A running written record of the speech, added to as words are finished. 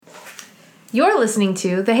You're listening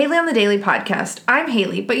to the Haley on the Daily podcast. I'm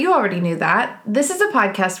Haley, but you already knew that. This is a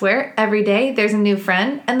podcast where every day there's a new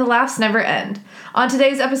friend and the laughs never end. On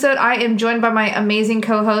today's episode, I am joined by my amazing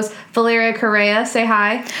co-host, Valeria Correa. Say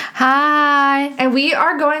hi. Hi. And we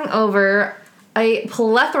are going over a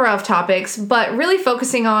plethora of topics, but really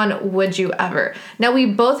focusing on would you ever. Now, we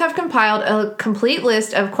both have compiled a complete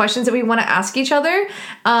list of questions that we want to ask each other,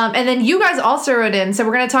 and then you guys also wrote in, so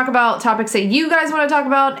we're going to talk about topics that you guys want to talk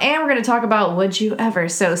about, and we're going to talk about would you ever.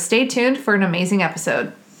 So stay tuned for an amazing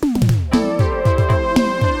episode.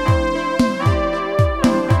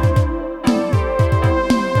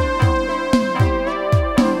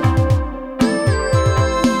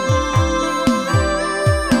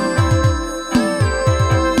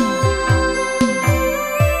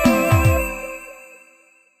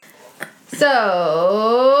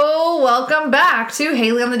 So, welcome back to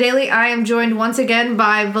Haley on the Daily. I am joined once again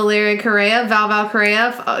by Valeria Correa, Val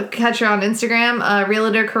Correa. Catch her on Instagram,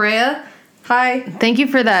 Realtor Correa. Hi. Thank you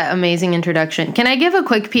for that amazing introduction. Can I give a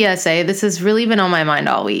quick PSA? This has really been on my mind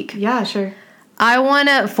all week. Yeah, sure. I want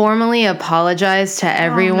to formally apologize to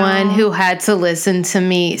everyone who had to listen to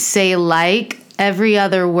me say like every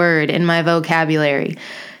other word in my vocabulary.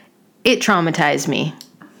 It traumatized me.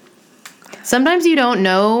 Sometimes you don't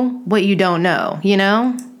know what you don't know, you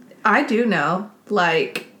know? I do know.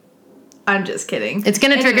 Like, I'm just kidding. It's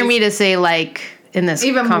going to trigger me to say like in this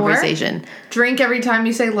even conversation. More? Drink every time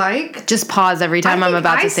you say like? Just pause every time I'm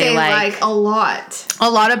about to say like. I say like a lot. A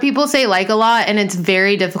lot of people say like a lot, and it's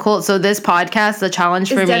very difficult. So this podcast, the challenge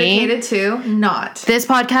for me. Is dedicated to not. This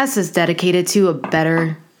podcast is dedicated to a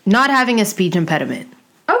better, not having a speech impediment.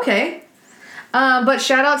 Okay. But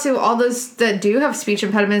shout out to all those that do have speech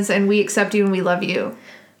impediments, and we accept you and we love you.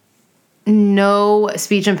 No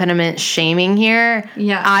speech impediment shaming here.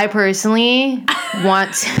 Yeah. I personally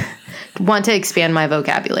want to expand my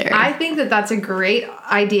vocabulary. I think that that's a great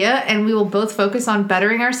idea, and we will both focus on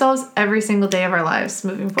bettering ourselves every single day of our lives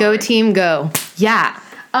moving forward. Go team, go. Yeah.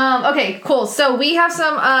 Okay, cool. So we have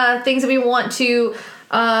some things that we want to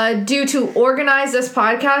do to organize this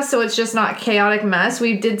podcast so it's just not chaotic mess.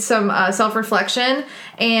 We did some self-reflection,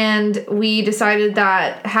 and we decided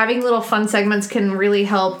that having little fun segments can really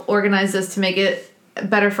help organize this to make it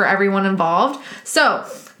better for everyone involved. So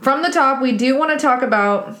from the top, we do want to talk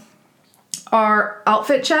about our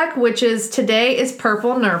outfit check, which is today is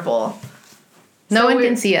purple nurple. No one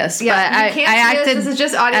can see us, yeah, but I acted this is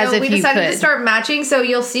just audio. as if we decided you could. to start matching, so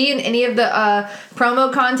you'll see in any of the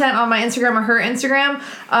promo content on my Instagram or her Instagram,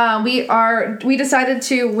 we decided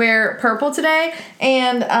to wear purple today,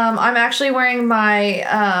 and I'm actually wearing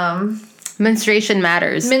my Menstruation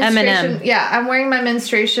Matters. M&M. Yeah, I'm wearing my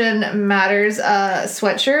Menstruation Matters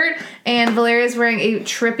sweatshirt, and Valeria's wearing a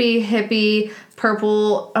trippy, hippie,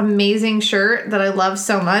 purple, amazing shirt that I love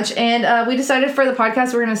so much. And we decided for the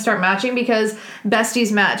podcast we're going to start matching because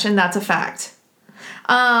besties match, and that's a fact.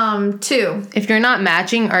 2. If you're not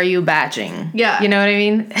matching, are you batching? Yeah. You know what I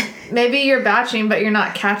mean? Maybe you're batching, but you're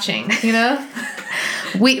not catching, you know?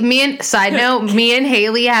 Side note, me and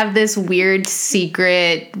Haley have this weird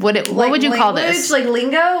secret, what would you call this? Like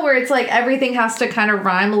lingo, where it's like everything has to kind of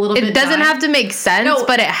rhyme a little bit. It doesn't have to make sense,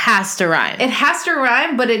 but it has to rhyme. It has to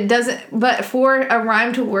rhyme, but it doesn't, but for a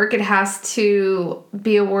rhyme to work, it has to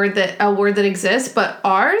be a word that exists, but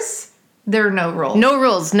ours, there are no rules. No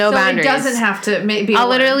rules, no boundaries. It doesn't have to be I'll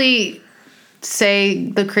literally say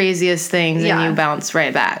the craziest things and you bounce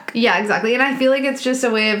right back. Yeah, exactly. And I feel like it's just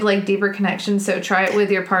a way of like deeper connection, so try it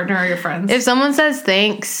with your partner or your friends. If someone says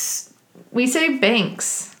thanks, we say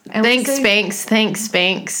banks. And thanks, Banks. Thanks,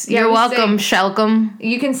 Banks. Yeah, you're welcome, Shelcom.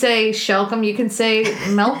 You can say Shelcom. You can say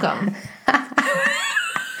Melcom.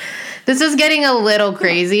 This is getting a little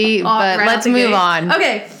crazy, but right let's move on.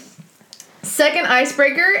 Okay. Second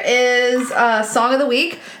icebreaker is Song of the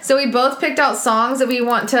Week. So we both picked out songs that we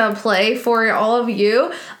want to play for all of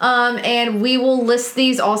you. And we will list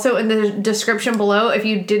these also in the description below if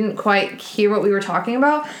you didn't quite hear what we were talking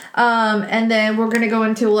about. And then we're going to go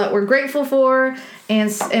into what we're grateful for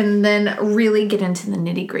and then really get into the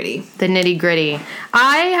nitty gritty. The nitty gritty.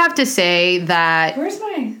 I have to say that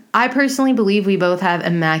I personally believe we both have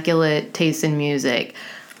immaculate taste in music.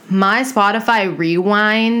 My Spotify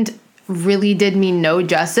rewind really did me no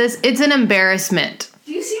justice. It's an embarrassment.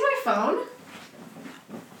 Do you see my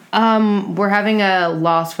phone? We're having a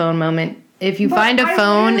lost phone moment. If you find a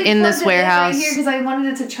phone in this warehouse, right here because I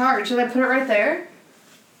wanted it to charge. Should I put it right there?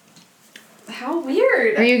 How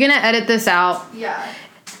weird. Are you gonna edit this out? Yeah.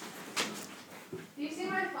 Do you see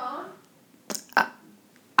my phone?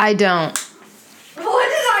 I don't. What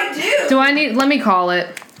did I do? Let me call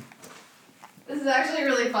it. This is actually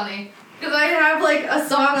really funny. Because I have like a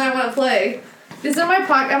song I want to play. This is in my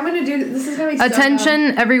pocket. I'm gonna do. This is gonna be. So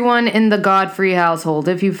Attention, everyone in the Godfrey household.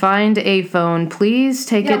 If you find a phone, please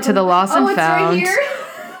take it to the lost and found. It's right here.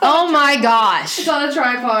 Oh my gosh. It's on a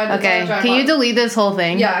tripod. Okay. Can you delete this whole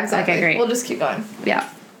thing? Yeah, exactly. Okay, great. We'll just keep going. Yeah.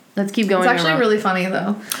 Let's keep going. It's actually really funny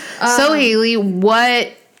though. So Haley,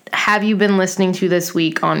 what have you been listening to this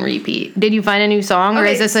week on repeat? Did you find a new song, or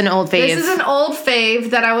is this an old fave? This is an old fave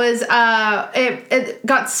that I was, it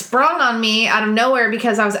got sprung on me out of nowhere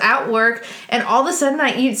because I was at work, and all of a sudden,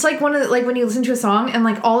 it's like one of the, like when you listen to a song, and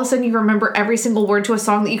like all of a sudden you remember every single word to a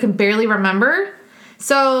song that you can barely remember.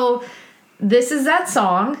 So this is that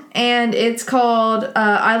song, and it's called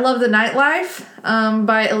I Love the Nightlife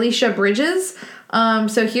by Alicia Bridges.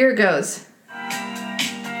 So here it goes.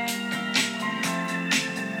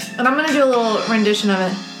 And I'm gonna do a little rendition of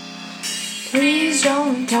it. Please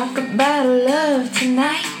don't talk about love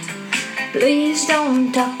tonight. Please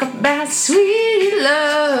don't talk about sweet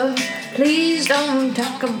love. Please don't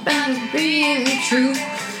talk about being true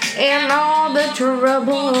and all the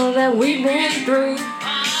trouble that we've been through.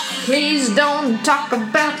 Please don't talk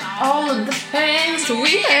about all of the things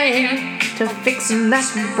we had to fixing that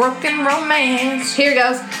broken romance. Here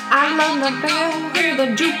goes. I love the band where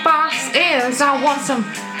the jukebox is. I want some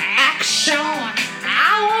action.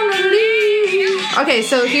 I want to leave. Okay,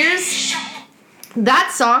 so here's...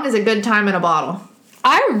 That song is a good time in a bottle.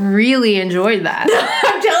 I really enjoyed that.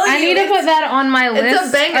 I'm telling you. I need to put that on my list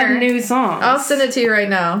a banger. of new songs. I'll send it to you right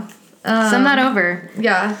now. Send that over.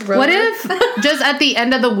 Yeah. What if just at the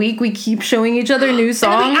end of the week we keep showing each other new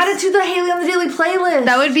songs? And we add it to the Haley on the Daily playlist.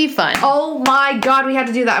 That would be fun. Oh my god, we have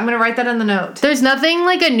to do that. I'm going to write that in the note. There's nothing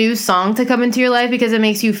like a new song to come into your life because it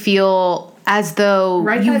makes you feel as though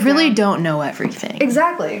you really don't know everything.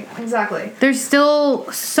 Exactly. There's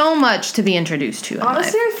still so much to be introduced to in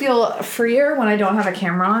Honestly, life. I feel freer when I don't have a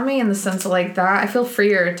camera on me in the sense of like that. I feel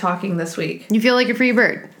freer talking this week. You feel like a free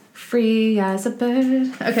bird. Free as a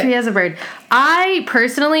bird. Okay. Free as a bird. I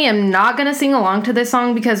personally am not going to sing along to this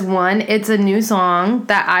song because, one, it's a new song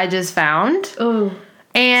that I just found. Oh.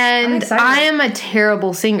 And I am a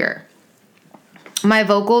terrible singer. My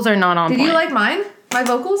vocals are not on point. Did you like mine? My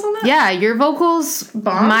vocals on that? Yeah, your vocals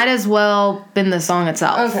might as well been the song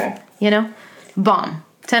itself. Okay. You know? Bomb.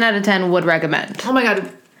 10 out of 10 would recommend. Oh my god.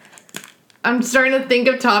 I'm starting to think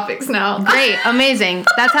of topics now. Great. Amazing.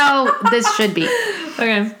 That's how this should be.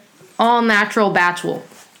 Okay. All natural bachelor.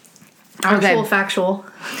 Actual factual.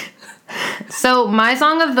 So my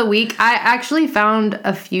song of the week, I actually found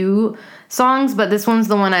a few songs, but this one's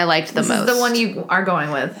the one I liked the most. This is the one you are going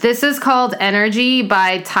with. This is called Energy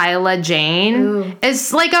by Tyla Jane. Ooh.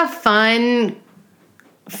 It's like a fun,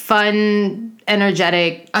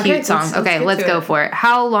 energetic, cute song. Okay, let's go for it.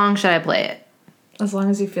 How long should I play it? As long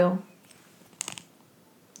as you feel.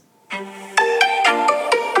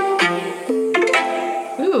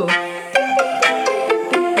 Ooh.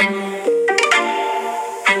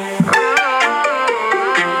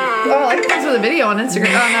 Oh, I like this with a video on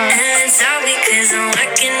Instagram. Oh, no.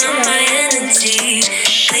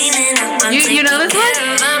 You know this one?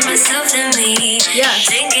 Yeah.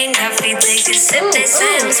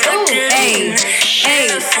 Hey.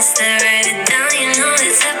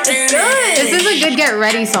 This is a good get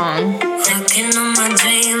ready song.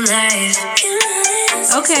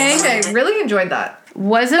 Okay, really enjoyed that.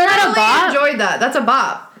 Wasn't that a bop? Enjoyed that. That's a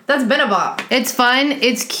bop. That's been a bop. It's fun.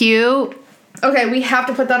 It's cute. Okay, we have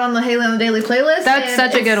to put that on the Haley on the Daily playlist. That's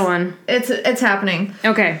such a good one. It's happening.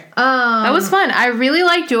 Okay. That was fun. I really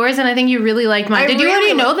liked yours, and I think you really liked mine. Did you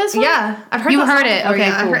already know this one? Yeah, I've heard. You heard it. Before, Okay,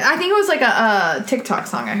 yeah. cool. I think it was like a TikTok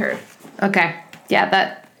song I heard. Okay.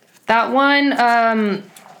 Yeah, that one.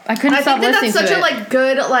 I couldn't stop listening to it. That's such a like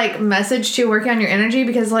good like message to working on your energy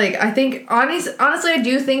because like I think honestly I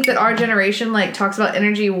do think that our generation like talks about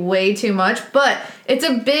energy way too much, but it's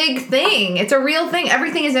a big thing. It's a real thing.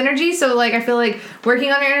 Everything is energy, so like I feel like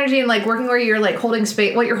working on your energy and like working where you're like holding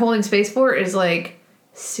space, what you're holding space for is like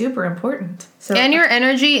super important. So and your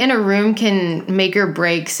energy in a room can make or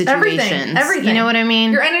break situations. Everything. You know what I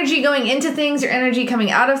mean? Your energy going into things, your energy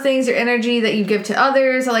coming out of things, your energy that you give to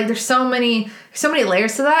others. So like there's so many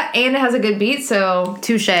layers to that, and it has a good beat. So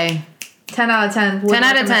touche. 10 out of 10. 10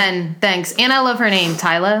 out of 10. Thanks. And I love her name,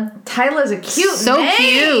 Tyla. Tyla's a cute so name.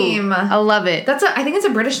 Cute. I love it. I think it's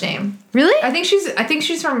a British name. Really? I think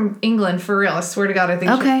she's from England for real. I swear to God, I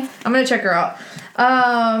think. Okay. I'm gonna check her out.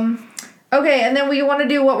 Okay, and then we want to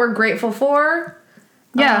do what we're grateful for.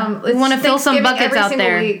 Yeah. We want to fill some buckets out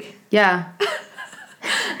there. Week. Yeah.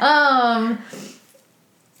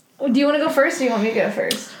 Do you want to go first or do you want me to go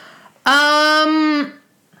first?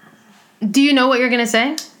 Do you know what you're going to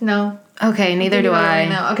say? No. Okay, neither do I. Right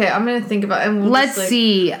now. Okay, I'm gonna think about it. And we'll Let's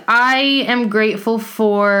see. I am grateful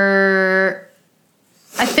for.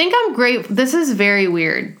 I think I'm great. This is very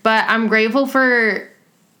weird, but I'm grateful for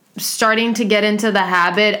starting to get into the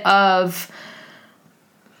habit of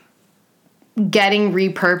getting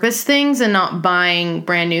repurposed things and not buying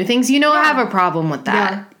brand new things. You know, I have a problem with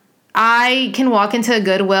that. Yeah. I can walk into a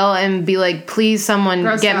Goodwill and be like, please, someone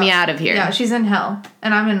get me out of here. Yeah, she's in hell,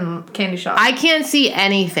 and I'm in candy shop. I can't see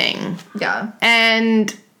anything. Yeah.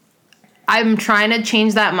 And I'm trying to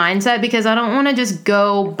change that mindset because I don't want to just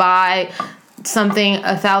go buy something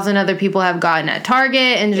 1,000 other people have gotten at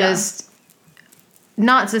Target and just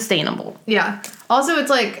not sustainable. Yeah. Also, it's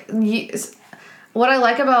like, what I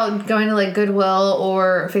like about going to like Goodwill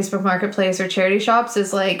or Facebook Marketplace or charity shops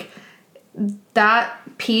is like that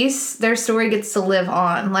piece, their story gets to live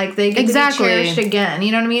on. Like they get to be cherished again.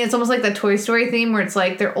 You know what I mean? It's almost like the Toy Story theme where it's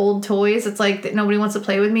like they're old toys. It's like nobody wants to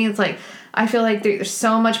play with me. It's like, I feel like there's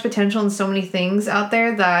so much potential and so many things out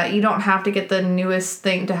there that you don't have to get the newest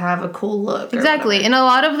thing to have a cool look. Exactly. And a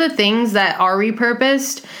lot of the things that are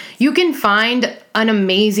repurposed, you can find an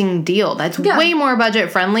amazing deal that's way more budget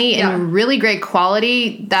friendly and really great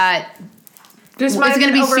quality that just it's going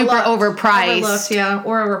to be super overpriced.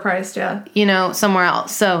 Or overpriced, you know, somewhere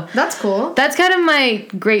else. So that's cool. That's kind of my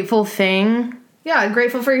grateful thing. Yeah,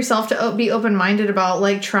 grateful for yourself to be open-minded about,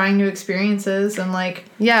 like, trying new experiences and, like...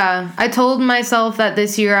 Yeah, I told myself that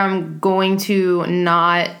this year I'm going to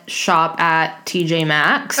not shop at TJ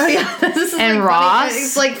Maxx. Oh, yeah. This is, and like, Ross. Funny.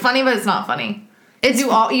 It's, like, funny, but it's not funny.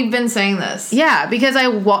 You've been saying this. Yeah, because I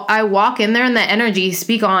walk in there and the energy,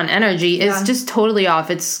 speak on energy, is just totally off.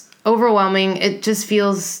 It's overwhelming. It just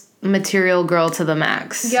feels material girl to the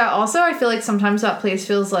max. Yeah, also, I feel like sometimes that place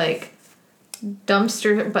feels like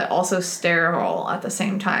dumpster but also sterile at the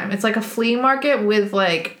same time. It's like a flea market with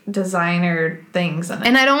like designer things in it.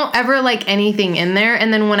 And I don't ever like anything in there,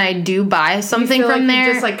 and then when I do buy something from there,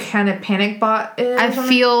 you just like kind of panic bought it. I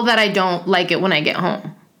feel that I don't like it when I get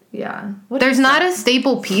home. Yeah. There's not a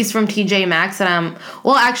staple piece from TJ Maxx that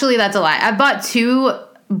well, actually that's a lie. I bought 2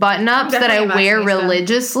 button-ups that I wear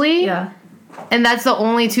religiously. Yeah. And that's the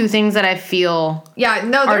only 2 things that I feel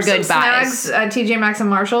there's good some snags at TJ Maxx and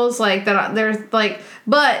Marshalls like that. There's like,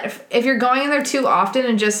 but if you're going in there too often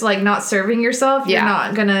and just like not serving yourself, you're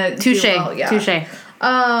not gonna touche. Do well. Yeah. Touche.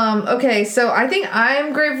 Okay, so I think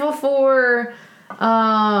I'm grateful for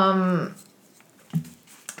my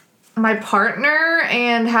partner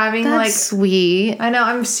and having that's sweet. I know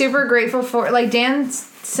I'm super grateful for like Dan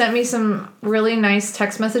sent me some really nice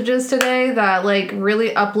text messages today that like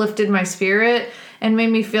really uplifted my spirit and made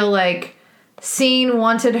me feel like seen,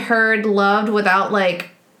 wanted, heard, loved without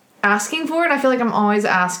like asking for it. I feel like I'm always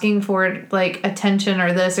asking for like attention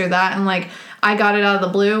or this or that, and like I got it out of the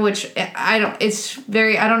blue, which I don't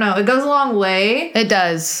know, it goes a long way. It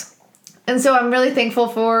does. And so I'm really thankful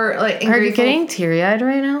for like. Are you getting teary-eyed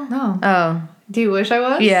right now? No. Oh. Do you wish I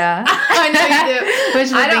was? Yeah. I know you do.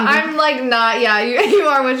 Wishful thinking. I'm like not. Yeah, you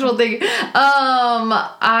are wishful thinking.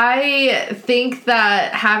 I think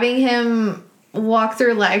that having him walk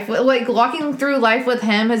through life, like walking through life with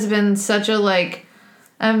him, has been such a like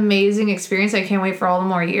amazing experience. I can't wait for all the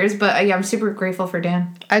more years. But yeah, I'm super grateful for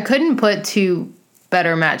Dan. I couldn't put 2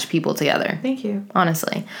 better match people together. Thank you.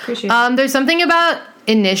 Honestly. Appreciate it. There's something about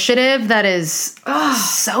initiative that is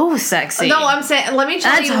so sexy. No, I'm saying let me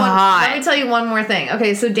tell you one more thing.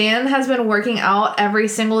 Okay, so Dan has been working out every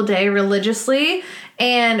single day religiously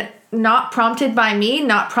and not prompted by me,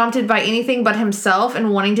 not prompted by anything but himself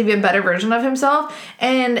and wanting to be a better version of himself.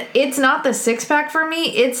 And it's not the 6-pack for me,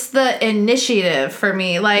 it's the initiative for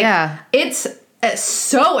me. Like it's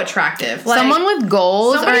so attractive. Like, someone with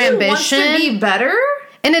goals or ambition who wants to be better.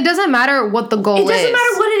 And it doesn't matter what the goal is. It doesn't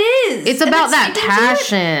matter what it is. It's about that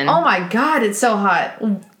passion. Oh my God, it's so hot.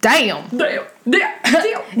 Damn.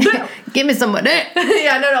 Give me some of that.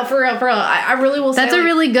 Yeah, no, for real. I really will say that's a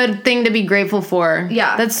really good thing to be grateful for.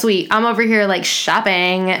 Yeah. That's sweet. I'm over here like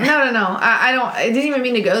shopping. No. I didn't even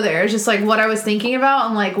mean to go there. It's just like what I was thinking about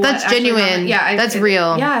and like what that's genuine. That's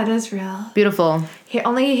real. Yeah, it is real. Beautiful.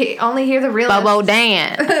 Only hear the real. Bobo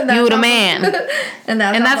Dan. You the man. and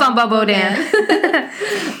that's on Bobo Dan.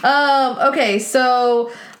 Okay,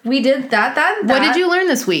 so we did that. What did you learn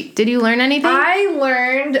this week? Did you learn anything? I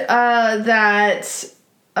learned that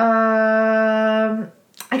I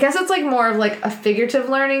guess it's like more of like a figurative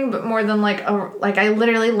learning, but more than like I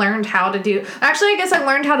literally learned how to do. Actually, I guess I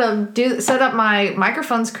learned how to set up my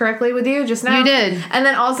microphones correctly with you just now. You did. And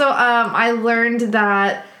then also I learned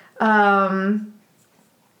that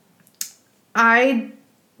I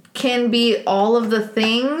can be all of the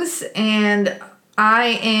things and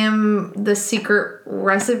I am the secret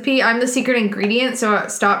recipe. I'm the secret ingredient, so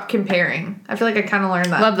stop comparing. I feel like I kind of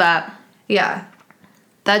learned that. Love that. Yeah.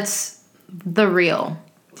 That's the real.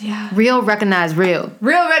 Yeah. Real recognize real.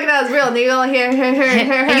 Real recognize real. And you only hear You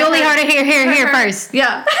only heard it here first.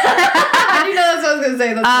 Yeah. I didn't know that's what I was going to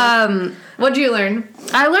say. That's what'd you learn?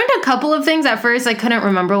 I learned a couple of things. At first, I couldn't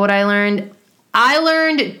remember what I learned. I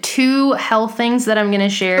learned 2 health things that I'm going to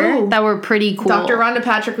share that were pretty cool. Dr. Rhonda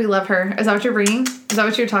Patrick, we love her. Is that what you're bringing? Is that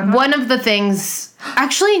what you're talking about? One of the things...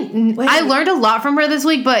 Actually, I learned a lot from her this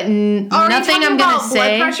week, but nothing I'm going to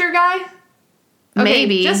say. Blood pressure guy? Okay,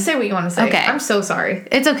 maybe. Just say what you want to say. Okay. I'm so sorry.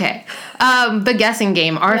 It's okay. The guessing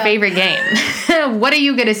game, our favorite game. What are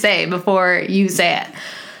you going to say before you say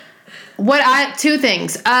it? 2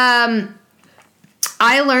 things.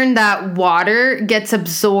 I learned that water gets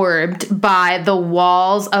absorbed by the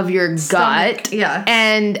walls of your gut. Yeah.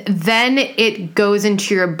 And then it goes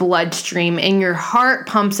into your bloodstream and your heart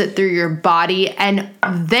pumps it through your body. And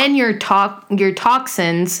then your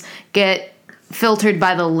toxins get filtered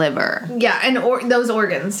by the liver. Yeah, and those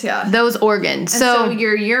organs, yeah. Those organs. So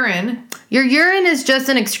your urine. Your urine is just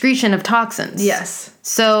an excretion of toxins. Yes.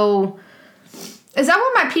 So. Is that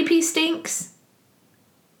why my pee-pee stinks?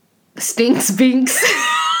 Stinks binks.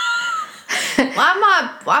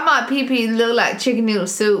 Why my pee-pee look like chicken noodle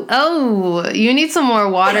soup? Oh, you need some more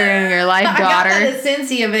water in your life, daughter. I got that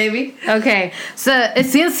Essentia, baby. Okay, so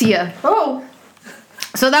Essentia. Oh.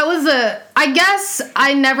 So that was I guess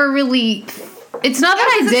I never really... It's not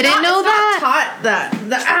that I didn't know that. It's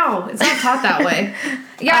not taught it's not taught that way.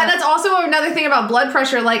 Yeah, that's also another thing about blood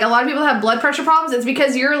pressure. Like, a lot of people have blood pressure problems. It's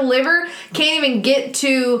because your liver can't even get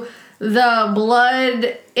to the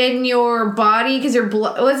blood in your body because your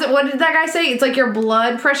blood... What did that guy say? It's like your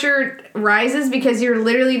blood pressure rises because you're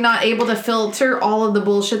literally not able to filter all of the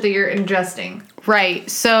bullshit that you're ingesting. Right.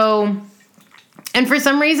 So... And for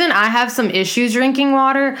some reason, I have some issues drinking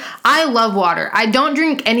water. I love water. I don't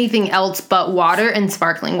drink anything else but water and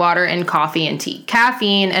sparkling water and coffee and tea.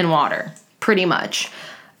 Caffeine and water, pretty much.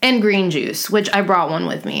 And green juice, which I brought one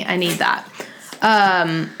with me. I need that.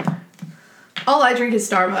 All I drink is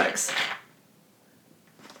Starbucks.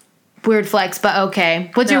 Weird flex, but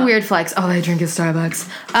okay. What's your weird flex? All I drink is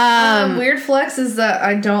Starbucks. Weird flex is that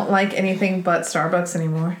I don't like anything but Starbucks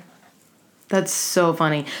anymore. That's so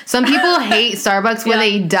funny. Some people hate Starbucks with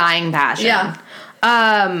a dying passion. Yeah.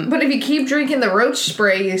 But if you keep drinking the roach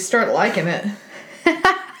spray, you start liking it.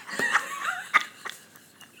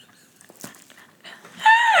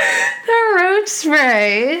 The roach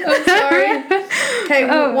spray. I'm sorry. Okay,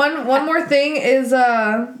 one more thing is...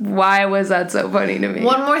 Why was that so funny to me?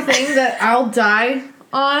 One more thing that I'll die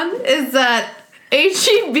on is that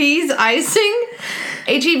H-E-B's icing...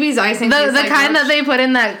 H-E-B's icing The kind that they put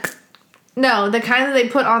in that... No, the kind that they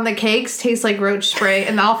put on the cakes tastes like roach spray,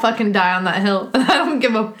 and I'll fucking die on that hill. I don't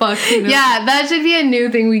give a fuck. You know? Yeah, that should be a new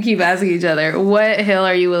thing we keep asking each other. What hill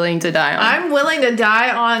are you willing to die on? I'm willing to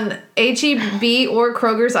die on H-E-B or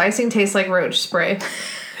Kroger's icing tastes like roach spray.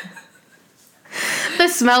 The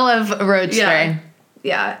smell of roach spray.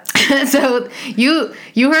 Yeah. So, you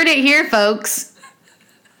heard it here, folks.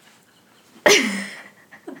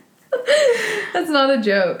 That's not a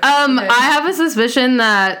joke. Okay. I have a suspicion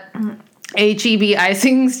that H-E-B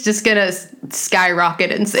icing's just gonna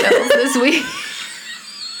skyrocket in sales this week.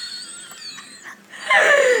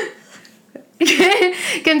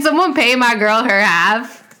 Can someone pay my girl her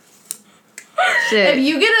half? Shit. If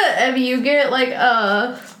you get like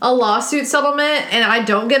a lawsuit settlement and I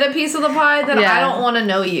don't get a piece of the pie, then I don't want to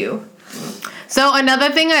know you. So another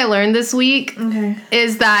thing I learned this week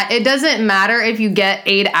is that it doesn't matter if you get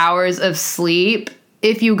 8 hours of sleep.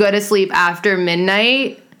 If you go to sleep after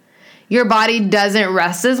midnight, your body doesn't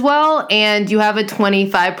rest as well, and you have a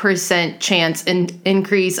 25% chance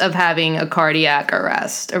increase of having a cardiac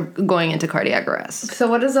arrest or going into cardiac arrest. So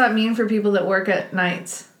what does that mean for people that work at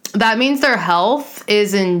nights? That means their health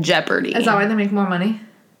is in jeopardy. Is that why they make more money?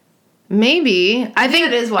 Maybe. I think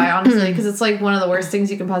it is why, honestly, because it's like one of the worst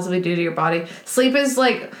things you can possibly do to your body. Sleep,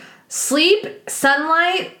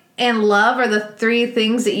 sunlight, and love are the 3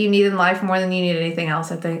 things that you need in life more than you need anything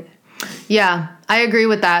else, I think. Yeah, I agree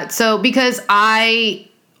with that. So because a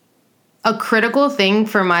critical thing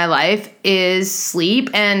for my life is sleep,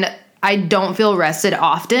 and I don't feel rested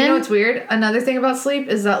often. You know what's weird? Another thing about sleep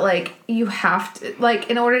is that, like, you have to, like,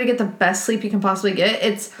 in order to get the best sleep you can possibly get,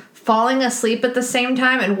 it's falling asleep at the same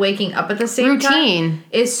time and waking up at the same time. Routine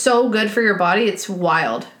is so good for your body. It's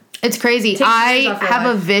wild. It's crazy. I have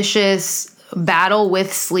a vicious battle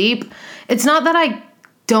with sleep. It's not that I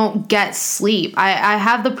don't get sleep. I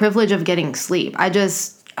have the privilege of getting sleep. I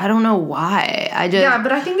just I don't know why. Yeah,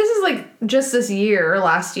 but I think this is like just this year or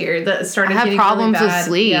last year that it started getting problems really bad. with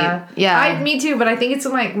sleep. Yeah. Me too, but I think it's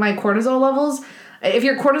like my cortisol levels. If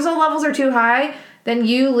your cortisol levels are too high, then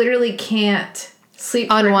you literally can't sleep.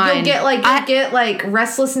 Unwind. You'll get like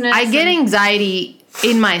restlessness. I get anxiety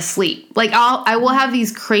in my sleep. Like I will have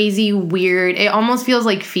these crazy weird, it almost feels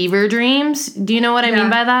like fever dreams. Do you know what I mean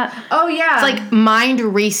by that? Oh yeah. It's like mind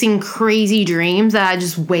racing crazy dreams that I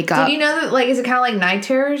just wake up. Did you know that, like, is it kind of like night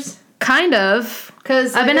terrors? Kind of.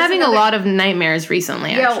 Because I've been having a lot of nightmares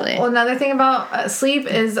recently, actually. Well, another thing about sleep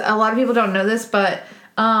is a lot of people don't know this, but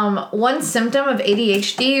one symptom of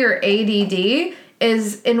ADHD or ADD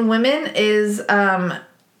is in women is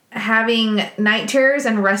having night terrors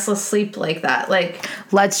and restless sleep like that. Like,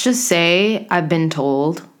 let's just say I've been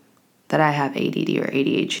told that I have ADD or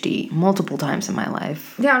ADHD multiple times in my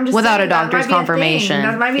life. Yeah, I'm just without saying, a doctor's confirmation.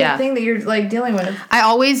 That might be a thing that you're like dealing with. I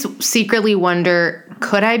always secretly wonder,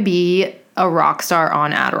 could I be a rock star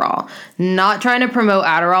on Adderall? Not trying to promote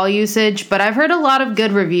Adderall usage, but I've heard a lot of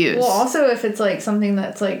good reviews. Well, also if it's like something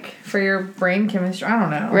that's like for your brain chemistry, I don't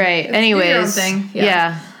know. Right. Anyways, your own thing.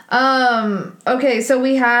 Yeah. Okay, so do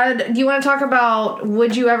you want to talk about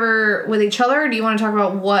would you ever with each other, or do you want to talk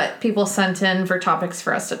about what people sent in for topics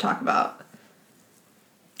for us to talk about?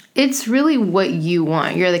 It's really what you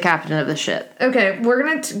want. You're the captain of the ship. Okay, we're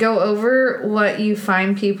going to go over what you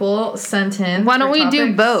find people sent in. Why don't we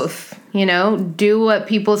do both? You know, do what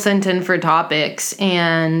people sent in for topics,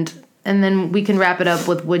 and then we can wrap it up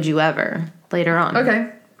with would you ever later on.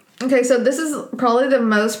 Okay, so this is probably the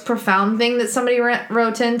most profound thing that somebody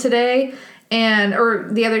wrote in today or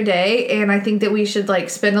the other day, and I think that we should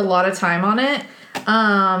like spend a lot of time on it.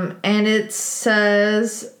 And it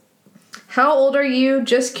says, how old are you?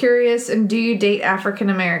 Just curious, and do you date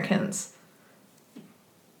African Americans?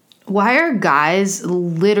 Why are guys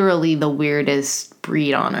literally the weirdest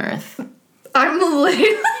breed on earth? I'm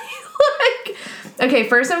literally like... Okay,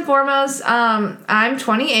 first and foremost, I'm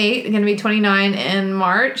 28, going to be 29 in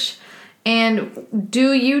March. And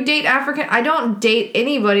do you date African? I don't date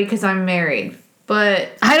anybody because I'm married, but...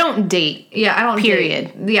 I don't date. Yeah, I don't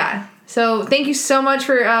period. Date. Yeah. So thank you so much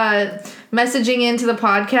for messaging into the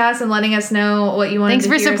podcast and letting us know what you wanted to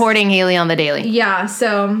hear. Thanks for supporting Haley on the daily. Yeah,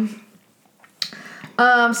 so...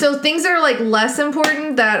 So things that are like less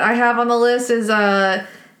important that I have on the list is...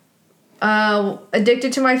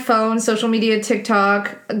 addicted to my phone, social media,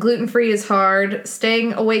 TikTok, gluten-free is hard,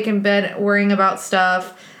 staying awake in bed, worrying about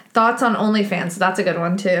stuff, thoughts on OnlyFans, that's a good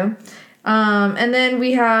one too. And then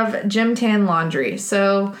we have gym tan laundry.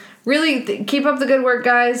 So really keep up the good work,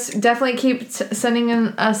 guys. Definitely keep sending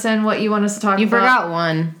us in what you want us to talk about. You forgot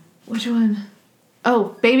one. Which one?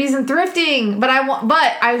 Oh, babies and thrifting. But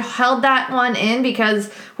I held that one in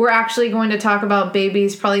because we're actually going to talk about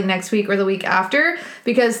babies probably next week or the week after,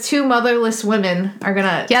 because two motherless women are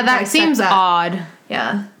gonna. Yeah, that seems odd.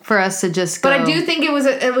 Yeah, for us to just go. But I do think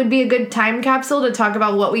it would be a good time capsule to talk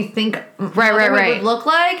about what we think right would look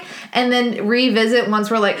like, and then revisit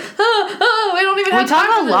once we're like, oh, we don't even have time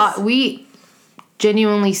for this. We talk a lot. We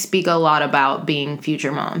genuinely speak a lot about being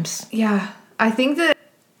future moms. Yeah, I think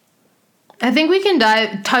we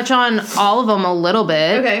can touch on all of them a little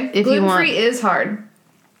bit. Okay. If you want. Gluten-free is hard.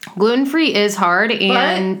 Gluten-free is hard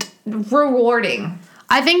and rewarding.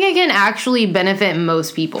 I think it can actually benefit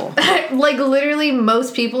most people. Like literally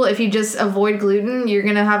most people, if you just avoid gluten, you're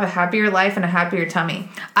going to have a happier life and a happier tummy.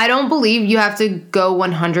 I don't believe you have to go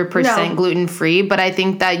 100% gluten-free, but I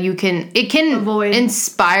think that it can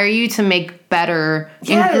inspire you to make better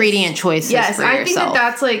ingredient choices for yourself. Yes, I think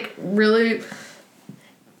that's like really...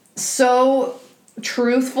 so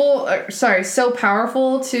so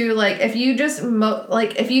powerful to like if you just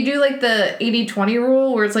if you do like the 80-20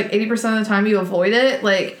 rule where it's like 80% of the time you avoid it,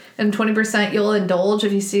 like, and 20% you'll indulge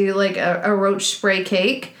if you see like a roach spray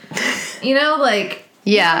cake, you know, like,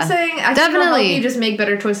 yeah, you know what I'm saying? I definitely think it'll help you just make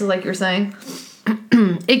better choices, like you're saying.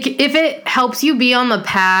 If it helps you be on the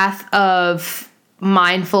path of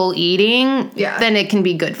mindful eating, then it can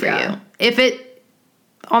be good for you. If it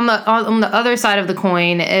on the other side of the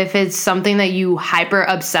coin, if it's something that you hyper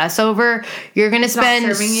obsess over, you're going to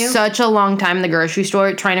spend such a long time in the grocery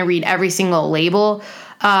store trying to read every single label.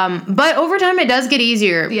 But over time, it does get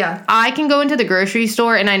easier. Yeah. I can go into the grocery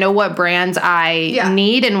store and I know what brands I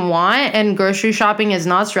need and want, and grocery shopping is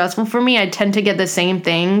not stressful for me. I tend to get the same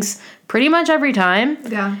things pretty much every time.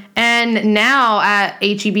 Yeah. And now at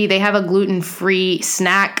H-E-B, they have a gluten-free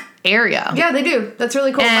snack area. Yeah, they do. That's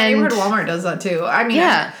really cool. My neighborhood Walmart does that too. I mean,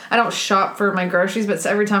 I don't shop for my groceries, but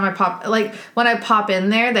every time when I pop in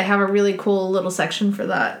there, they have a really cool little section for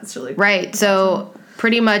that. It's really cool. Right. So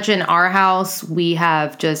pretty much in our house, we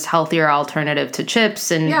have just healthier alternative to chips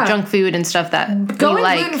and junk food and stuff that going we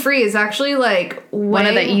like. gluten-free is actually like one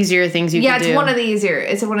of the easier things you can do. Yeah, it's one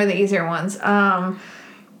of the easier ones.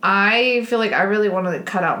 I feel like I really wanted to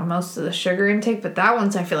cut out most of the sugar intake, but that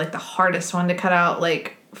one's, I feel like, the hardest one to cut out,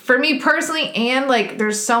 like, for me personally, and, like,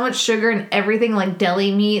 there's so much sugar in everything, like,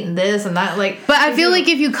 deli meat and this and that, like... But I feel like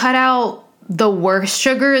if you cut out the worst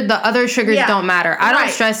sugar, the other sugars don't matter. I don't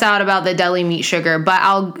stress out about the deli meat sugar, but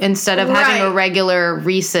I'll, instead of having a regular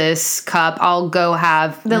Reese's cup, I'll go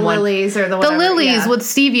have... The Lily's or the whatever. The Lily's with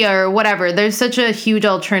stevia or whatever. There's such a huge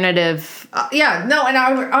alternative... and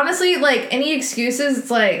I honestly, like, any excuses, it's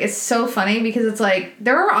like, it's so funny because it's like,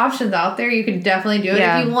 there are options out there. You can definitely do it.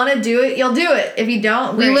 If you want to do it, you'll do it. If you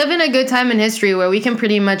don't, we live in a good time in history where we can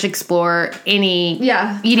pretty much explore any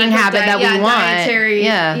eating habit that we want.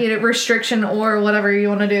 Dietary restriction or whatever you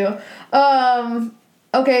want to do.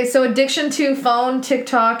 Okay, so addiction to phone,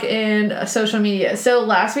 TikTok, and social media. So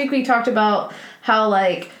last week we talked about how,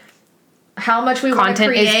 like, how much we want to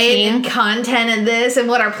create and content and this and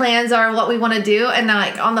what our plans are and what we want to do. And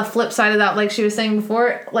like on the flip side of that, like she was saying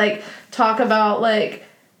before, like talk about like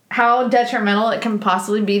how detrimental it can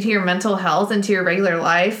possibly be to your mental health and to your regular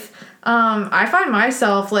life. I find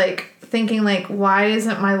myself like thinking like, why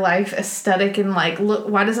isn't my life aesthetic and like,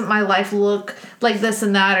 why doesn't my life look like this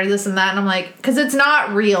and that or this and that? And I'm like, because it's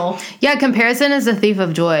not real. Yeah, comparison is a thief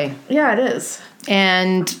of joy. Yeah, it is.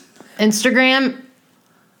 And Instagram...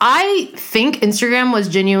 I think Instagram was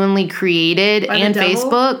genuinely created, and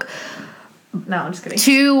Facebook. No, I'm just kidding.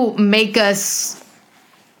 To make us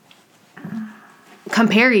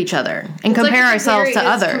compare each other and compare ourselves to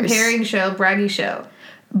others. Comparing show, braggy show.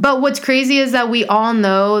 But what's crazy is that we all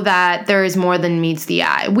know that there is more than meets the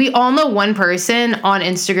eye. We all know one person on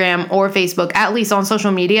Instagram or Facebook, at least on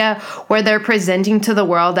social media, where they're presenting to the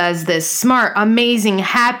world as this smart, amazing,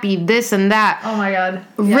 happy, this and that. Oh my God.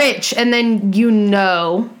 Rich. And then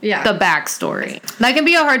the backstory. That can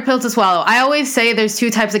be a hard pill to swallow. I always say there's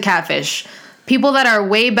two types of catfish. People that are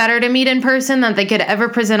way better to meet in person than they could ever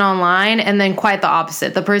present online, and then quite the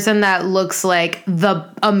opposite. The person that looks like the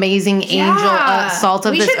amazing angel salt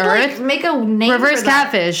of this earth. Like, make a name Reverse for that.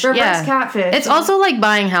 catfish. Reverse catfish. It's also like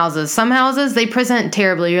buying houses. Some houses, they present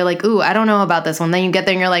terribly. You're like, ooh, I don't know about this one. Then you get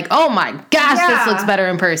there and you're like, oh my gosh, this looks better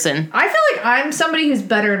in person. I feel like I'm somebody who's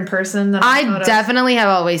better in person than I definitely have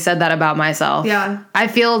always said that about myself. Yeah. I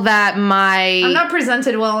feel that I'm not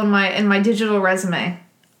presented well in my digital resume.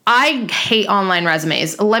 I hate online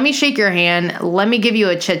resumes. Let me shake your hand. Let me give you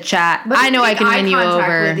a chit chat. I know I can win you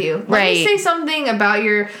over. With you. Let me say something about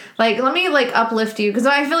your let me uplift you because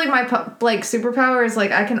I feel like my superpower is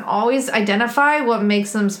like I can always identify what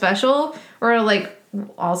makes them special or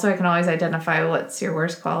also I can always identify what's your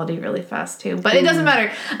worst quality really fast too. But it doesn't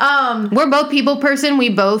matter. We're both people person. We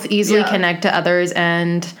both easily connect to others,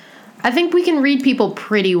 and I think we can read people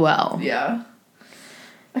pretty well. Yeah.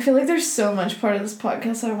 I feel like there's so much part of this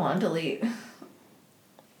podcast I want to delete.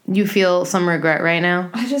 You feel some regret right now?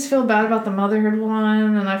 I just feel bad about the motherhood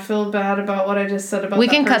one, and I feel bad about what I just said about We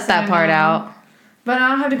can cut that part out. But I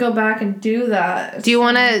don't have to go back and do that. Do you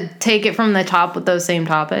want to take it from the top with those same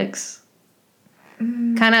topics?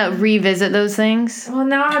 Kind of revisit those things? Well,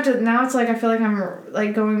 now it's like I feel like I'm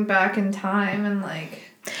like going back in time and like...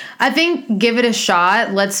 I think give it a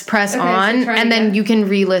shot. Let's press on, and then you can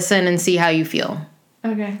re-listen and see how you feel.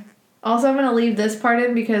 Okay. Also, I'm going to leave this part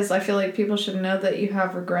in because I feel like people should know that you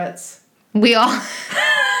have regrets. We all...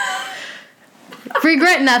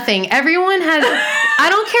 Regret nothing. Everyone has... I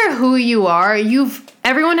don't care who you are.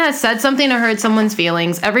 Everyone has said something or hurt someone's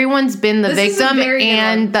feelings. Everyone's been the victim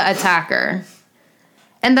and the attacker.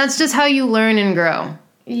 And that's just how you learn and grow.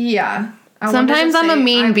 Yeah. Sometimes I'm a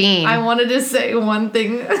mean bean. I wanted to say one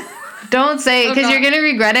thing... Don't say it, because you're going to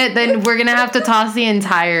regret it. Then we're going to have to toss the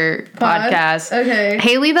entire podcast. Okay.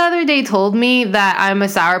 Haley the other day told me that I'm a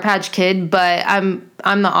Sour Patch Kid, but I'm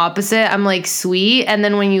the opposite. I'm like sweet, and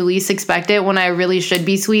then when you least expect it, when I really should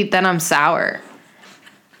be sweet, then I'm sour.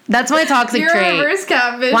 That's my toxic trait. You're a reverse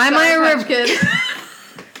catfish. Why am I a reverse kid?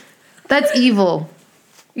 That's evil.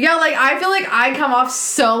 Yeah, like, I feel like I come off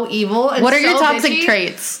so evil and what are your so toxic bitchy.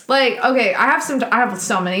 Traits? Like, okay, I have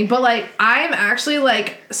so many, but, like, I'm actually,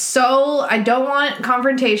 like, I don't want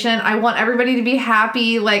confrontation. I want everybody to be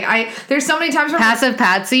happy. Like, there's so many times where Passive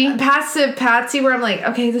Patsy where I'm like,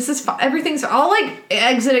 okay, this is everything's, I'll, like,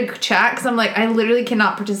 exit a chat because I'm like, I literally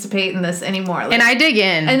cannot participate in this anymore. Like, and I dig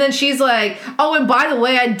in. And then she's like, oh, and by the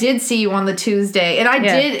way, I did see you on the Tuesday. And I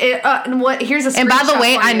did, here's a screenshot. And by the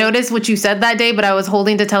way, I noticed what you said that day, but I was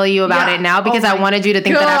holding to tell you about it now because I wanted you to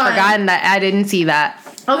think that I forgot and that I didn't see that.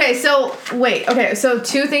 Okay, so wait. Okay, so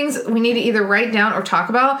two things we need to either write down or talk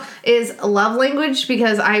about is love language,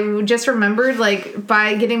 because I just remembered, like,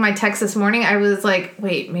 by getting my text this morning, I was like,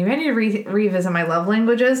 wait, maybe I need to revisit my love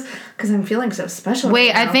languages because I'm feeling so special.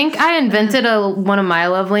 Wait, right now. I think I invented one of my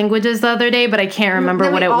love languages the other day, but I can't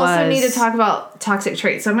remember what it was. We also need to talk about toxic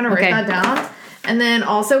traits, so I'm going to write that down. And then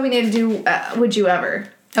also we need to do Would You Ever?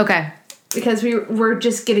 Okay. Because we're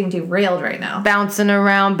just getting derailed right now. Bouncing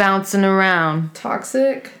around.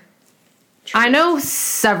 Toxic traits. I know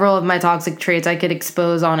several of my toxic traits I could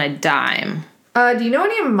expose on a dime. Do you know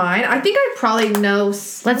any of mine? I think I probably know.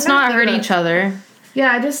 Let's not hurt each other.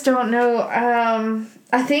 Yeah, I just don't know.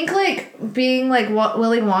 I think, like, being, like,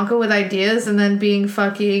 Willy Wonka with ideas and then being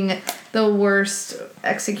fucking the worst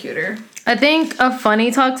executor. I think a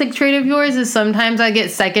funny toxic trait of yours is sometimes I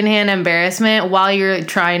get secondhand embarrassment while you're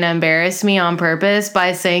trying to embarrass me on purpose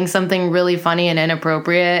by saying something really funny and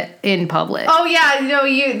inappropriate in public. Oh, yeah, you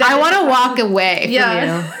know, I want to walk away from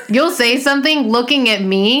yeah. you. You'll say something looking at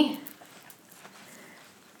me,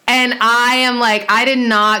 and I am like, I did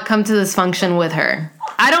not come to this function with her.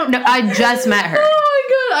 I don't know. I just met her. Oh my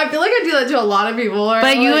god. I feel like I do that to a lot of people. But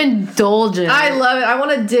like, you indulge in it. I love it. I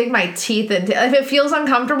want to dig my teeth into it. If it feels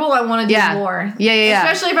uncomfortable, I want to do more. Yeah.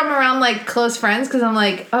 Especially if I'm around, like, close friends, because I'm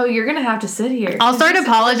like, oh, you're going to have to sit here. I'll start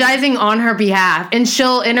apologizing on her behalf, and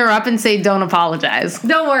she'll interrupt and say, don't apologize.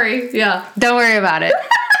 Don't worry. Yeah. Don't worry about it.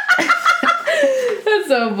 That's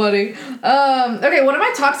so funny. Okay, one of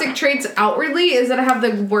my toxic traits outwardly is that I have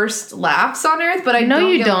the worst laughs on earth, but I know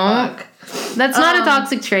don't you give don't. a fuck. That's not a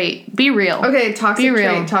toxic trait. Be real. Okay, toxic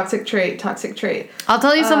trait. I'll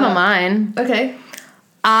tell you some of mine. Okay.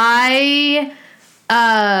 I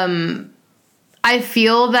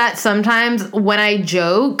feel that sometimes when I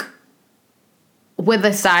joke with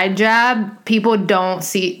a side jab, people don't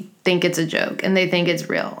think it's a joke and they think it's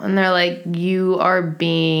real. And they're like, you are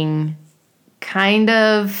being kind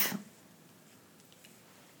of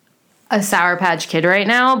a Sour Patch Kid right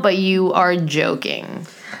now, but you are joking.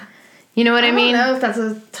 You know what I mean? I don't know if that's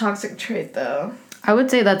a toxic trait, though. I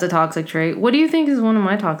would say that's a toxic trait. What do you think is one of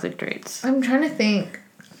my toxic traits? I'm trying to think.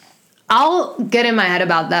 I'll get in my head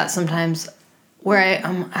about that sometimes, where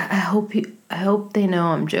I hope they know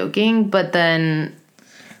I'm joking, but then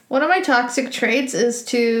one of my toxic traits is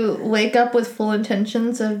to wake up with full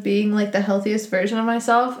intentions of being, like, the healthiest version of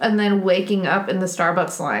myself, and then waking up in the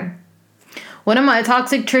Starbucks line. One of my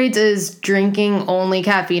toxic traits is drinking only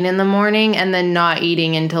caffeine in the morning and then not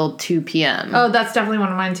eating until 2 p.m. Oh, that's definitely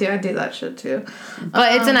one of mine, too. I do that shit, too.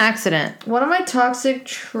 But it's an accident. One of my toxic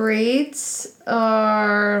traits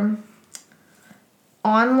are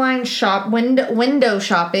online window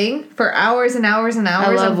shopping for hours and hours and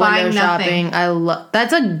hours and buying nothing.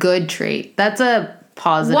 That's a good trait. That's a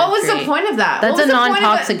positive What was trait. the point of that? That's what was a the point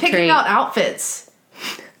non-toxic of picking trait. out outfits.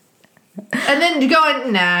 And then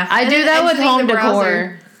going, nah. I do that with home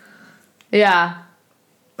decor. Yeah.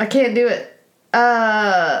 I can't do it.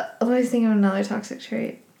 Let me think of another toxic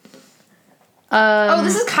trait.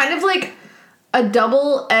 This is kind of like a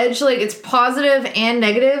double edge, like, it's positive and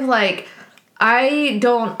negative. Like, I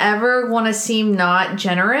don't ever want to seem not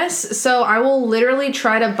generous, so I will literally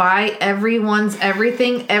try to buy everyone's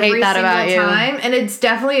everything every single time, and it's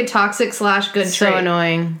definitely a toxic / good trait. So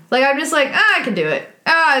annoying. Like, I'm just like, I can do it.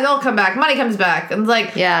 It'll come back. Money comes back. And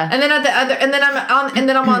like, yeah. And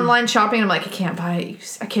then I'm online shopping. And I'm like, I can't buy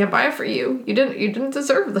it. I can't buy it for you. You didn't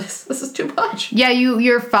deserve this. This is too much. Yeah,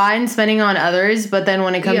 you're fine spending on others, but then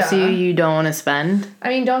when it comes to you don't want to spend. I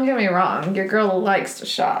mean, don't get me wrong. Your girl likes to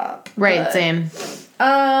shop. Right, same.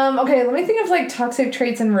 Okay, let me think of, like, toxic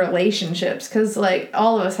traits in relationships, because, like,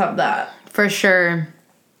 all of us have that. For sure.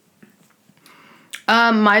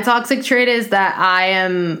 My toxic trait is that I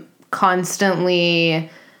am constantly,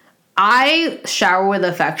 I shower with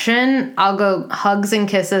affection. I'll go hugs and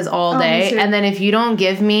kisses all day. And then if you don't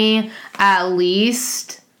give me at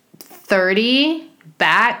least 30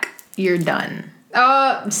 back, you're done.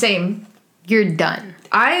 Same. You're done.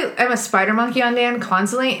 I am a spider monkey on Dan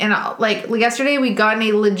constantly. And, like, yesterday we got in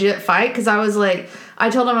a legit fight because I was like, I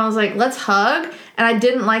told him, I was like, let's hug. And I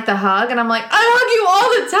didn't like the hug. And I'm like, I hug you all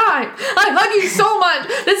the time. I hug you so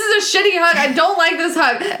much. This is a shitty hug. I don't like this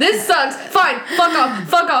hug. This sucks. Fine.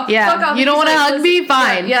 Fuck off. Yeah. Fuck off. You don't want to hug me?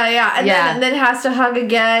 Fine. Yeah. And then has to hug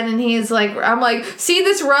again. And he's like, I'm like, see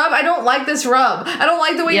this rub? I don't like this rub. I don't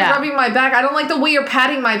like the way you're rubbing my back. I don't like the way you're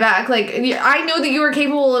patting my back. Like, I know that you are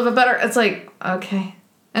capable of a better. It's like, okay.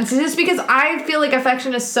 And so just because I feel like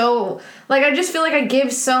affection is so, like, I just feel like I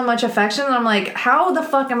give so much affection, and I'm like, how the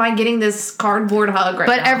fuck am I getting this cardboard hug right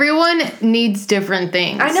now? But everyone needs different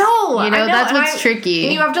things. I know. That's what's tricky.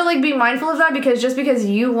 And you have to, like, be mindful of that, because just because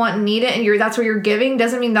you want and need it and that's what you're giving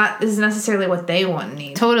doesn't mean that is necessarily what they want and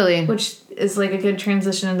need. Totally. Which is, like, a good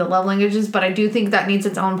transition into love languages, but I do think that needs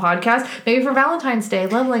its own podcast. Maybe for Valentine's Day,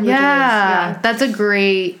 love languages. Yeah. That's a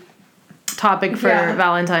great topic for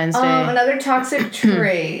Valentine's Day. Another toxic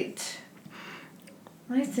trait.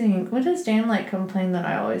 I think, what does Dan like complain that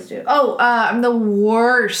I always do? Oh, I'm the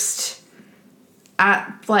worst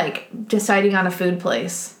at, like, deciding on a food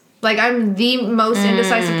place. Like, I'm the most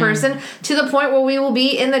indecisive person, to the point where we will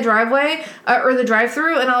be in the driveway or the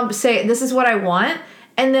drive-thru, and I'll say, this is what I want.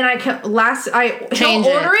 And then he'll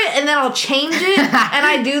order it, and then I'll change it, and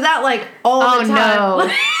I do that, like, all the time. Oh, no.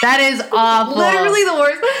 That is awful. Literally the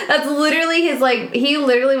worst. That's literally his, like, he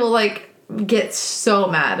literally will, like, get so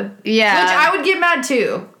mad. Yeah. Which I would get mad,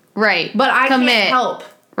 too. Right. But I can't help.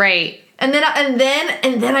 Right. And then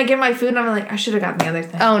I get my food, and I'm like, I should have gotten the other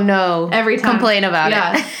thing. Oh, no. Every time. Complain about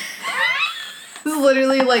it. It's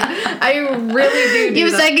literally, like, I really do you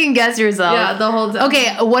second guess yourself. Yeah, the whole time.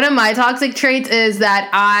 Okay, one of my toxic traits is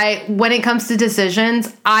that when it comes to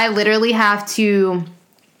decisions, I literally have to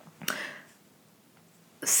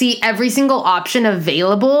see every single option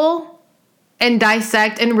available and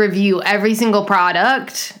dissect and review every single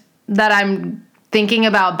product that I'm thinking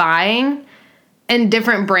about buying and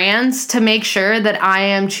different brands to make sure that I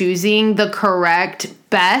am choosing the correct,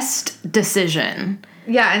 best decision.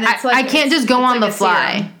 Yeah, and it's like, I can't just go on the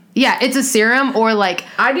fly. Serum. Yeah, it's a serum, or like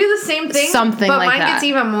I do the same thing, something but like mine that. Gets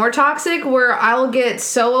even more toxic, where I'll get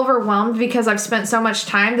so overwhelmed because I've spent so much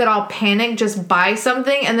time that I'll panic, just buy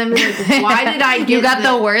something, and then be like, why did I get You got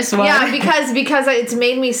the worst one. Yeah, because it's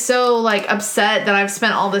made me so, like, upset that I've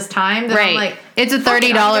spent all this time that I'm like, it's a $30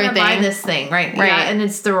 thing. Buy this thing, right? Yeah, and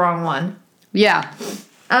it's the wrong one. Yeah.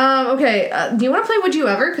 Okay. Do you want to play Would You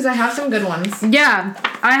Ever? Because I have some good ones. Yeah,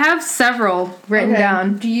 I have several written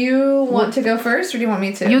down. Do you want to go first, or do you want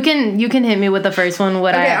me to? You can hit me with the first one.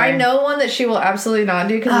 Okay, I know one that she will absolutely not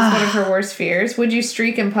do because it's one of her worst fears. Would you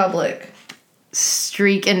streak in public?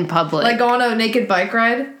 Streak in public? Like go on a naked bike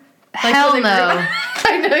ride? Like, hell no.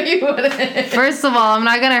 I know you wouldn't. First of all, I'm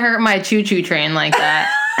not gonna hurt my choo-choo train like that.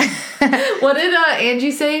 What did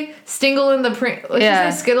Angie say? Stingle in the what did she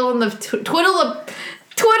say? Skittle in the twiddle the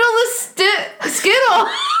skittle.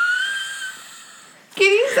 Can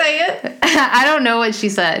you say it? I don't know what she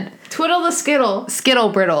said. Twiddle the skittle. Skittle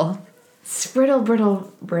brittle.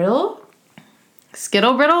 Brittle?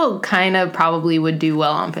 Skittle brittle kind of probably would do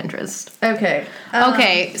well on Pinterest. Okay.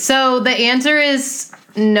 Okay, so the answer is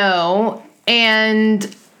no.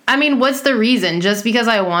 And I mean, what's the reason? Just because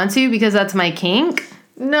I want to? Because that's my kink?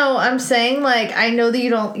 No, I'm saying, like, I know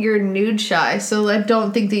that you're nude shy, so I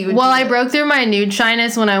don't think that you would. Well, I broke through my nude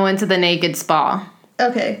shyness when I went to the naked spa.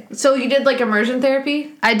 Okay. So you did, like, immersion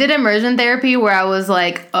therapy? I did immersion therapy where I was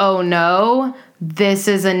like, oh no, this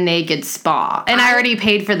is a naked spa. And I already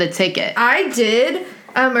paid for the ticket. I did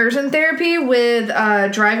immersion therapy with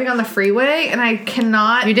driving on the freeway, and I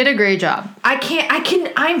cannot. You did a great job.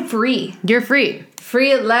 I'm free. You're free.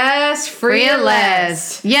 Free at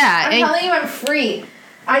last. Yeah. I'm telling you, I'm free.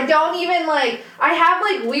 I don't even, like, I have,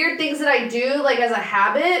 like, weird things that I do, like, as a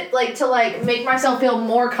habit, like, to, like, make myself feel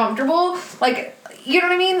more comfortable. Like, you know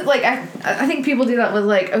what I mean? Like, I think people do that with,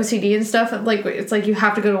 like, OCD and stuff. Like, it's like you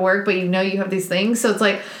have to go to work, but you know you have these things. So it's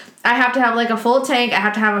like, I have to have, like, a full tank. I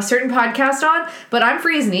have to have a certain podcast on, but I'm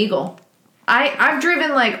free as an eagle. I've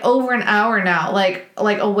driven, like, over an hour now, like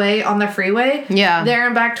away on the freeway. Yeah. There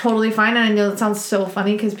and back totally fine. And I know it sounds so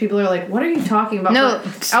funny because people are like, what are you talking about? No.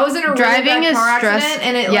 But I was in a really bad car accident,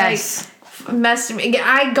 and it, like, messed me.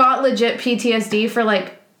 I got legit PTSD for,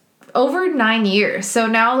 like, over 9 years. So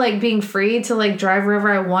now, like, being free to, like, drive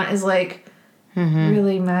wherever I want is, like,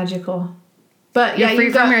 really magical. But you're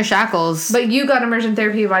free from your shackles. But you got immersion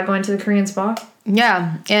therapy by going to the Korean spa?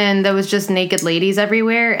 Yeah, and there was just naked ladies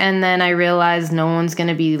everywhere, and then I realized no one's going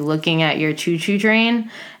to be looking at your choo-choo train,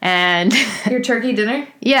 and... Your turkey dinner?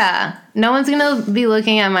 Yeah, no one's going to be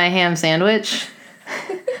looking at my ham sandwich,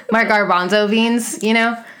 my garbanzo beans, you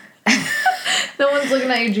know? No one's looking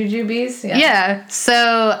at your jujubes? Yeah,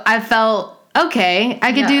 so I felt, okay,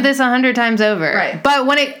 I could do this 100 times over. Right. But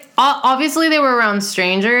when obviously they were around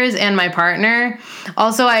strangers and my partner.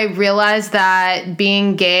 Also, I realized that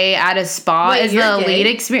being gay at a spa is the lead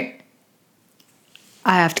experience.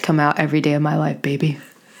 I have to come out every day of my life, baby.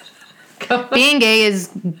 Being gay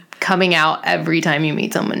is coming out every time you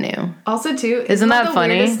meet someone new. Also, too, isn't that the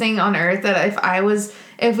funny? Weirdest thing on earth that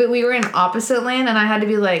if we were in opposite land and I had to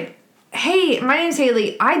be like, hey, my name's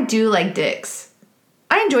Haley. I do like dicks.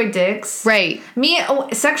 I enjoy dicks. Right. Me,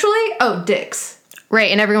 sexually? Oh, dicks.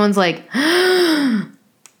 Right. And everyone's like,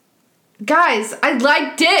 guys, I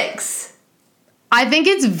like dicks. I think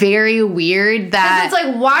it's very weird that... It's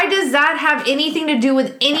like, why does that have anything to do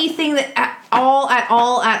with anything that at all?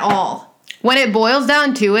 When it boils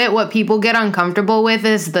down to it, what people get uncomfortable with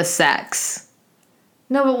is the sex.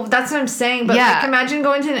 No, but that's what I'm saying. But Yeah. like, imagine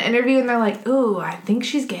going to an interview and they're like, ooh, I think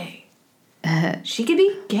she's gay. She could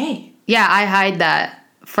be gay. Yeah, I hide that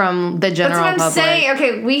from the general public. That's what I'm saying.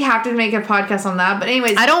 Okay, we have to make a podcast on that. But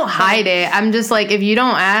anyways. I don't hide it. I'm just like, if you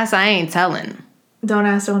don't ask, I ain't telling. Don't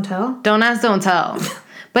ask, don't tell? Don't ask, don't tell.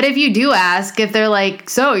 But if you do ask, if they're like,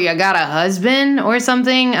 so you got a husband or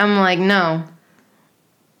something, I'm like, no.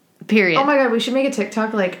 Period. Oh my god, we should make a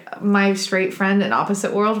TikTok like my straight friend in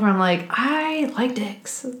opposite world where I'm like, I like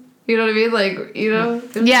dicks. You know what I mean? Like, you know?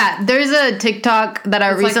 Yeah, there's a TikTok that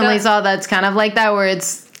I recently saw that's kind of like that, where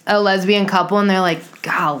it's a lesbian couple and they're like,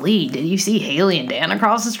 golly, did you see Haley and Dan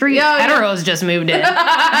across the street? Yeah, Heteros just moved in.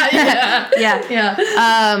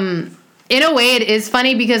 Yeah. In a way, it is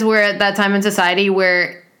funny because we're at that time in society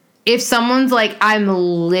where if someone's like, I'm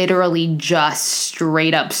literally just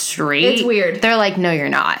straight up straight. It's weird. They're like, no, you're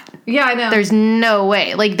not. Yeah, I know. There's no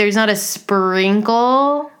way. Like, there's not a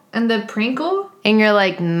sprinkle. And the prinkle? And you're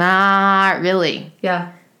like, not really.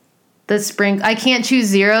 Yeah. The sprinkle. I can't choose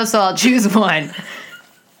 0, so I'll choose 1.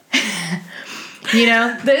 You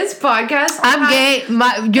know? This podcast. I'm gay.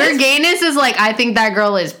 Your gayness is like, I think that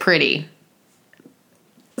girl is pretty.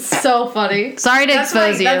 So funny. Sorry to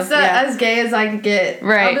expose you. That's as gay as I can get.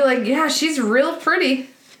 Right. I'll be like, yeah, she's real pretty.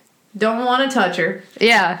 Don't want to touch her.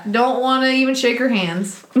 Yeah. Don't want to even shake her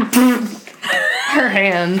hands. Her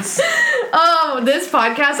hands. This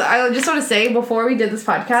podcast, I just want to say before we did this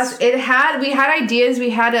podcast, we had ideas, we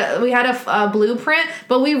had a blueprint,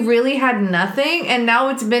 but we really had nothing, and now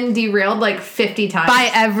it's been derailed like 50 times. By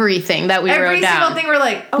everything that we wrote down. Every single thing we're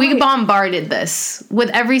like, oh, we bombarded this. With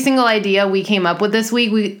every single idea we came up with this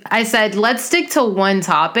week, I said, let's stick to one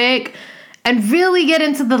topic and really get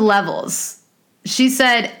into the levels. She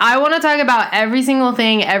said, I want to talk about every single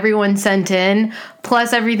thing everyone sent in,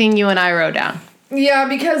 plus everything you and I wrote down. Yeah,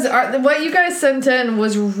 because what you guys sent in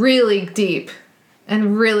was really deep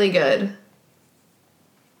and really good.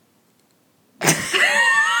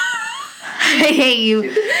 I hate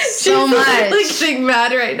you so much. She's getting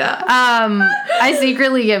mad right now. I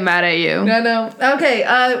secretly get mad at you. No.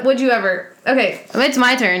 Okay, would you ever? Okay. It's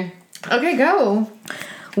my turn. Okay, go.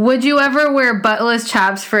 Would you ever wear buttless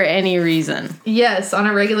chaps for any reason? Yes, on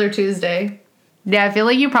a regular Tuesday. Yeah, I feel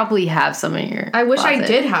like you probably have some in your I wish closet. I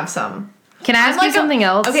did have some. Can I ask you something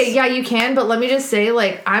else? Okay, yeah, you can, but let me just say,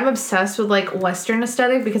 like, I'm obsessed with, like, Western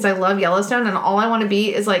aesthetic because I love Yellowstone, and all I want to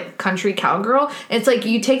be is, like, country cowgirl. It's like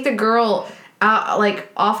you take the girl out,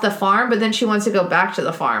 like, off the farm, but then she wants to go back to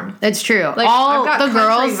the farm. It's true. Like, all I've got the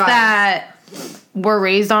girls vibes. that were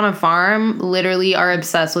raised on a farm literally are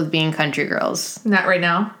obsessed with being country girls. Not right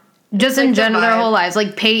now. Just Like in the general, their vibe. whole lives.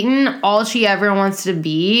 Like, Peyton, all she ever wants to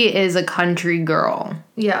be is a country girl.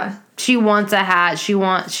 Yeah. She wants a hat. She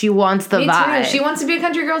wants the Me vibe. too. She wants to be a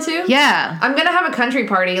country girl, too? Yeah. I'm gonna have a country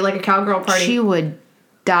party, like a cowgirl party. She would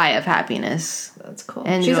die of happiness. That's cool.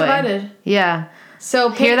 Enjoy. She's invited. Yeah. So,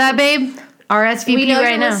 Hear that, babe? RSVP we know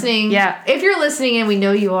right you're now. listening. Yeah. If you're listening, and we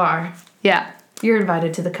know you are, Yeah. you're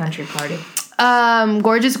invited to the country party.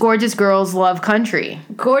 Gorgeous, gorgeous girls love country.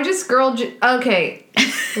 Gorgeous girl. Okay.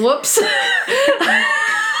 Whoops.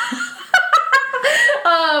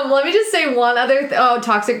 Let me just say one other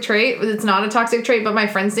toxic trait. It's not a toxic trait, but my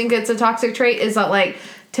friends think it's a toxic trait. Is that like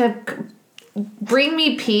to bring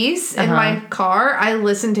me peace in my car? I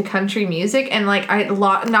listen to country music, and like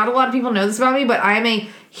not a lot of people know this about me, but I am a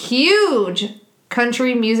huge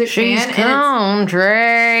country music She's fan.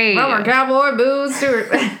 country. I'm a cowboy boots.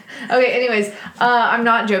 Okay. Anyways, I'm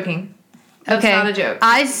not joking. That's not a joke.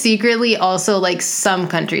 I secretly also like some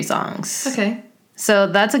country songs. Okay. So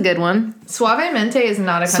that's a good one. Suavemente is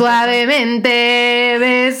not a country song. Suavemente,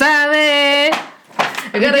 besame.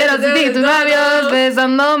 Quiero sentir tus labios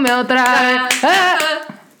besándome otra vez.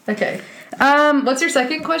 Ah. Okay. What's your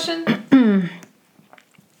second question?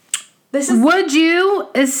 Would you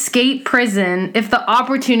escape prison if the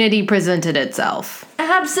opportunity presented itself?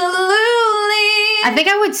 Absolutely. I think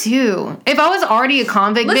I would too. If I was already a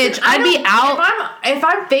convict, bitch, I'd be out. If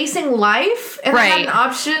I'm facing life and I had an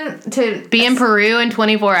option to be in Peru in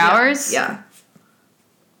 24 hours. Yeah.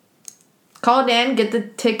 Call Dan, get the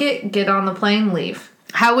ticket, get on the plane, leave.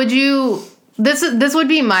 How would you? This would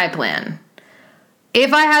be my plan.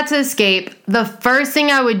 If I had to escape, the first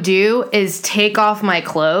thing I would do is take off my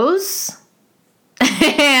clothes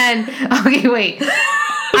And, okay, wait.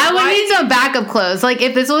 I would need some backup clothes. Like,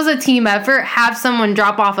 if this was a team effort, have someone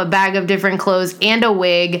drop off a bag of different clothes and a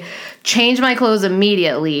wig, change my clothes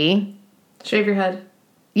immediately. Shave your head.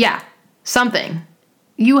 Yeah, something.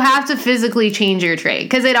 You have to physically change your trade.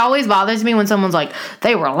 Because it always bothers me when someone's like,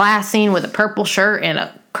 they were last seen with a purple shirt and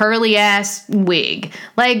a curly-ass wig.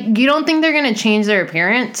 Like, you don't think they're going to change their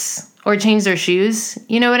appearance or change their shoes?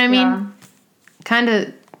 You know what I mean? Yeah. Kind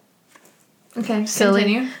of Okay, silly.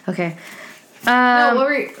 continue. Okay. No, what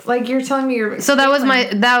were you, like, you're telling me your So that was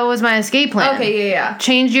my escape plan. Okay, yeah.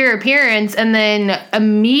 Change your appearance and then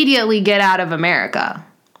immediately get out of America.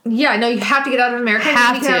 Yeah, no, you have to get out of America.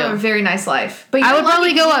 Have and you can to. have a very nice life. But I would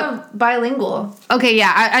probably go up bilingual. Okay,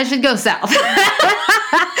 yeah, I should go south.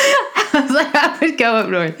 I was like, I would go up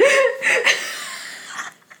north.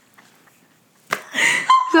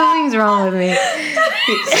 Something's wrong with me.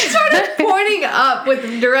 She started pointing up with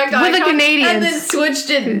direct eye With the contact Canadians. and then switched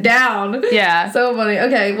it down. Yeah. So funny.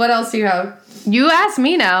 Okay, what else do you have? You asked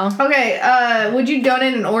me now. Okay, would you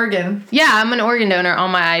donate an organ? Yeah, I'm an organ donor on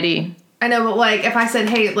my ID. I know, but like, if I said,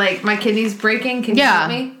 hey, like, my kidney's breaking, can you help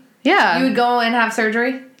me? Yeah. You would go and have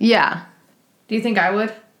surgery? Yeah. Do you think I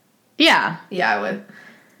would? Yeah. Yeah, I would.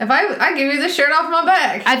 If I give you the shirt off my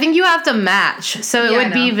back. I think you have to match, so it Yeah,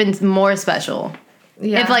 would be even more special.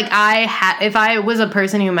 Yeah. If like if I was a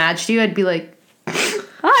person who matched you, I'd be like,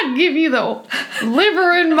 I'd give you the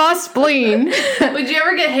liver in my spleen. Would you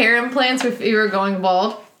ever get hair implants if you were going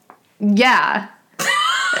bald? Yeah.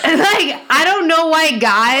 And like, I don't know why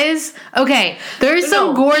guys... Okay, there's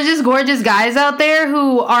some gorgeous, gorgeous guys out there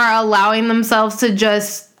who are allowing themselves to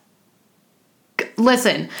just...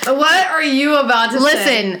 Listen. What are you about to say?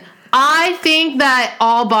 Listen, I think that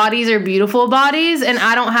all bodies are beautiful bodies, and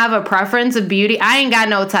I don't have a preference of beauty. I ain't got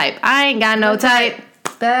no type. I ain't got no type.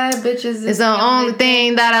 Bad bitches It's the only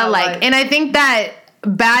thing that I like. And I think that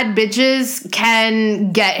bad bitches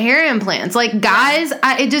can get hair implants. Like, guys,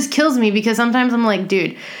 it just kills me because sometimes I'm like,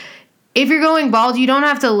 dude, if you're going bald, you don't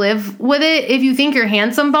have to live with it. If you think you're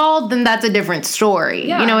handsome bald, then that's a different story.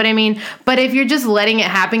 Yeah. You know what I mean? But if you're just letting it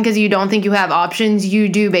happen because you don't think you have options, you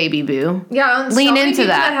do, baby boo. Yeah, lean so many into people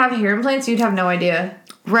that. have hair implants, you'd have no idea.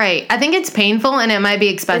 Right. I think it's painful and it might be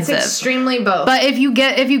expensive. It's extremely both. But if you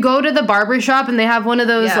go to the barber shop and they have one of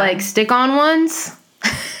those like stick-on ones.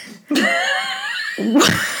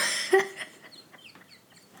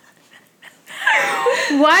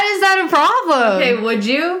 Why is that a problem? Okay, would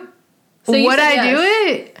you? So would I yes. do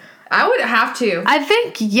it? I would have to. I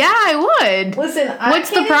think, yeah, I would. Listen,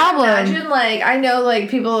 what's I can't the problem? Imagine, like, I know,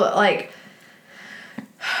 like, people, like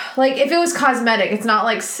if it was cosmetic, it's not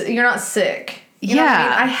like you're not sick. You know what I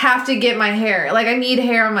mean? I have to get my hair. Like, I need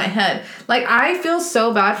hair on my head. Like, I feel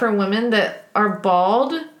so bad for women that are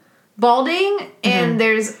balding, and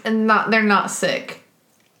they're not sick.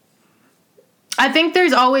 I think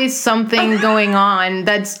there's always something going on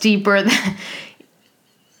that's deeper than...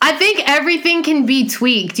 I think everything can be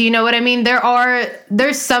tweaked. You know what I mean?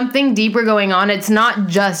 There's something deeper going on. It's not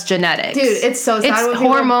just genetics. Dude, it's so sad. It's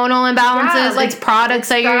hormonal imbalances. Yeah, like, it's products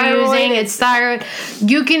that you're using. It's thyroid.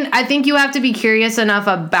 I think you have to be curious enough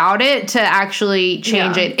about it to actually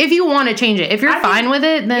change it. If you want to change it. If you're fine with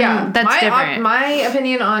it, then that's different. My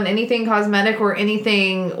opinion on anything cosmetic or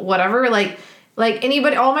anything whatever, like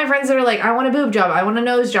anybody, all my friends that are like, I want a boob job, I want a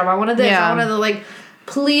nose job, I want a this, I want to like...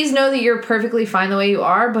 Please know that you're perfectly fine the way you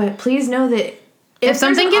are, but please know that if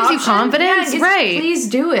something gives you confidence, right? Please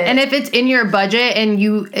do it. And if it's in your budget and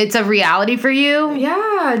it's a reality for you,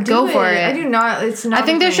 go for it. I do not. It's not. I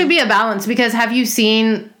think there should be a balance because have you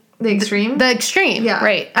seen the extreme? The extreme, yeah.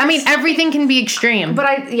 Right. I mean, everything can be extreme, but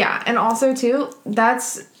and also too,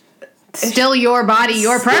 that's still your body,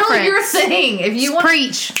 your preference, still your thing. If you want,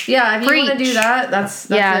 preach. Yeah, if you want to do that, that's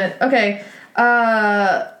it. Okay.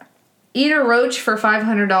 Eat a roach for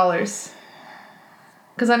 $500.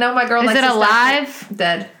 Because I know my girl likes to... Is it alive?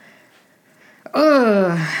 Dead.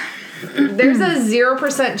 Ugh. There's a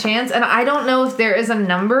 0% chance, and I don't know if there is a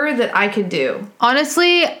number that I could do.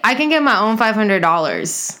 Honestly, I can get my own $500.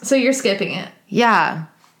 So you're skipping it? Yeah.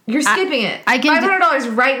 You're skipping it. I can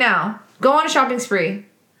 $500 right now. Go on a shopping spree.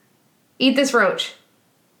 Eat this roach.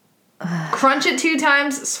 Crunch it 2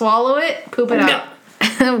 times, swallow it, poop it out.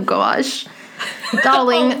 Oh, gosh.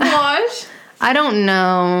 Darling. Oh, gosh. I don't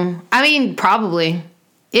know. I mean, probably.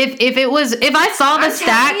 If I saw the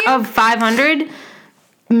stack of 500,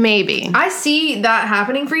 maybe. I see that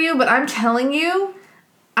happening for you, but I'm telling you,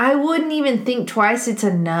 I wouldn't even think twice. It's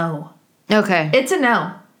a no. Okay. It's a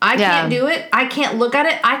no. I can't do it. I can't look at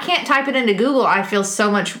it. I can't type it into Google. I feel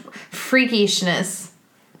so much freakishness.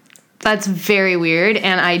 That's very weird,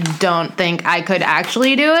 and I don't think I could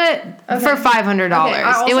actually do it for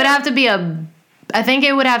 $500. It would have to be I think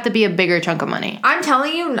it would have to be a bigger chunk of money. I'm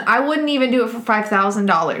telling you, I wouldn't even do it for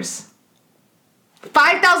 $5,000.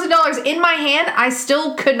 $5,000 in my hand, I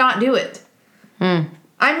still could not do it. I'm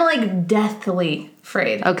like deathly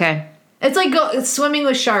afraid. Okay. It's like swimming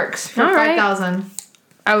with sharks for $5,000.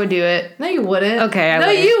 I would do it. No, you wouldn't. Okay, No,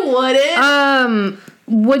 you wouldn't.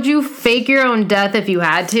 Would you fake your own death if you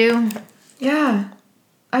had to? Yeah.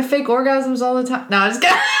 I fake orgasms all the time. No, I'm just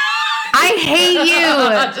kidding. I hate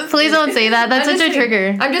you. Please don't say that. That's such a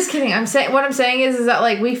trigger. I'm just kidding. What I'm saying is that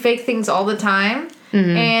like we fake things all the time.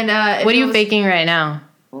 Mm-hmm. And what are you faking right now?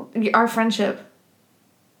 Our friendship.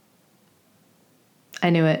 I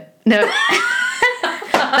knew it. No.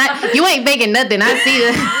 You ain't faking nothing. I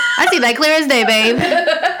see that clear as day, babe.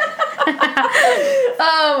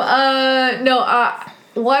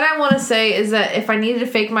 What I want to say is that if I needed to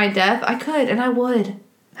fake my death, I could, and I would.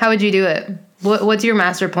 How would you do it? What's your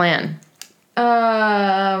master plan?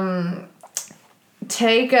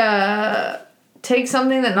 Take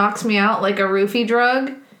something that knocks me out, like a roofie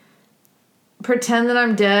drug. Pretend that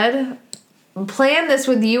I'm dead. Plan this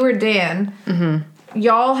with you or Dan. Mm-hmm.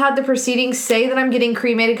 Y'all had the proceedings say that I'm getting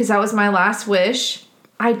cremated because that was my last wish.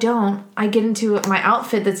 I don't. I get into my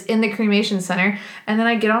outfit that's in the cremation center, and then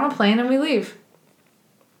I get on a plane and we leave.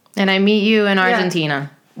 And I meet you in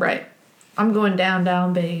Argentina. Right. I'm going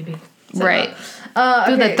down, baby. So, right.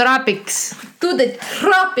 To the tropics. To the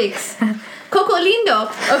tropics. Coco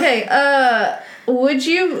lindo. Okay. Would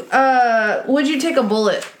you take a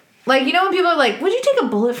bullet? Like, you know when people are like, would you take a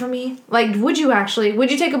bullet for me? Like, would you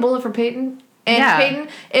take a bullet for Peyton? And yeah. Peyton,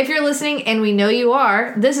 if you're listening, and we know you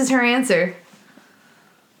are, this is her answer.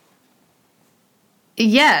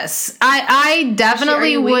 Yes. I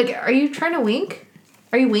definitely would. Are you trying to wink?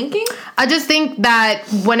 Are you winking? I just think that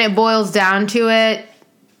when it boils down to it,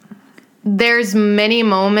 there's many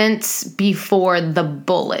moments before the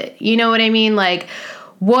bullet. You know what I mean? Like,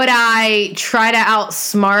 would I try to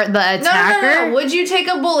outsmart the attacker? No. Would you take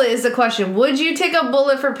a bullet is the question. Would you take a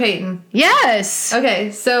bullet for Peyton? Yes.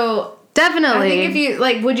 Okay, so... Definitely. I think if you,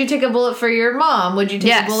 like, would you take a bullet for your mom? Would you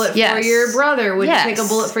take a bullet for your brother? Would you take a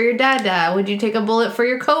bullet for your dad? Would you take a bullet for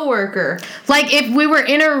your coworker? Like, if we were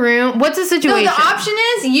in a room, what's the situation? No, the option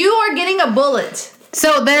is you are getting a bullet.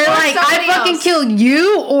 So they're like, I fucking kill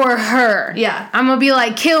you or her. Yeah. I'm gonna be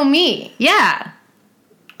like, kill me. Yeah.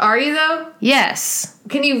 Are you, though? Yes.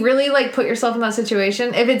 Can you really, like, put yourself in that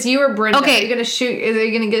situation? If it's you or Brenda, are you gonna shoot? Is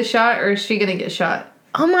you gonna get shot or is she gonna get shot?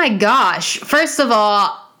 Oh my gosh. First of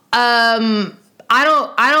all, I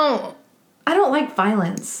don't like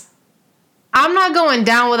violence. I'm not going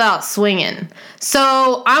down without swinging.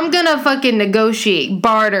 So I'm gonna fucking negotiate,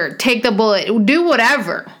 barter, take the bullet, do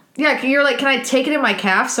whatever. Yeah, you're like, can I take it in my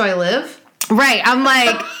calf so I live? Right. I'm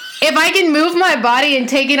like, if I can move my body and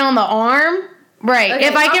take it on the arm, right. Okay,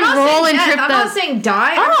 if I can roll and trip I'm not saying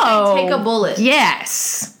die, I'm saying take a bullet.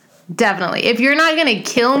 Yes. Definitely. If you're not gonna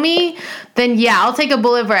kill me, then yeah, I'll take a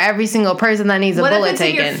bullet for every single person that needs a bullet taken. What if it's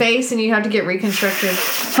in your face and you have to get reconstructed?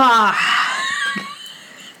 Fuck.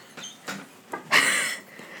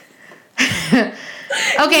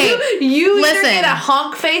 Okay, you either get a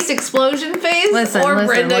honk face, explosion face, or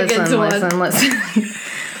Brenda gets one.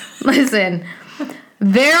 Listen.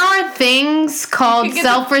 There are things called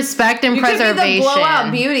self-respect and preservation. You could be the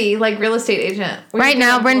blowout beauty, like real estate agent. Right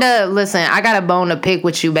now, Brenda, listen, I got a bone to pick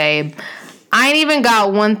with you, babe. I ain't even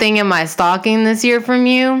got one thing in my stocking this year from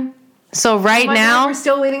you. So now... God, we're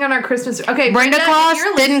still waiting on our Christmas... Okay, Brenda Claus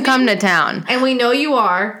didn't come to town. And we know you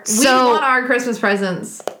are. We want our Christmas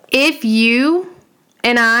presents. If you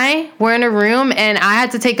and I were in a room and I had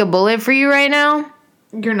to take a bullet for you right now...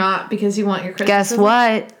 You're not, because you want your Christmas Guess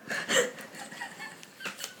what?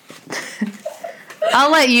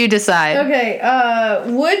 I'll let you decide. Okay,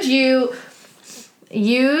 would you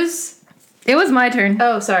use... It was my turn.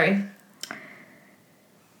 Oh, sorry.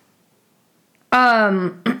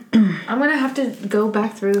 I'm gonna have to go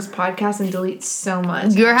back through this podcast and delete so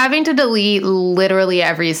much. You're having to delete literally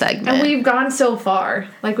every segment. And we've gone so far.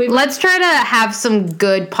 Let's try to have some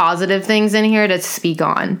good positive things in here to speak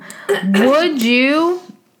on. Would you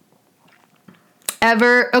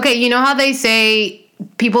ever... Okay, you know how they say...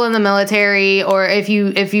 People in the military, or if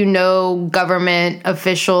you know government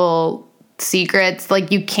official secrets,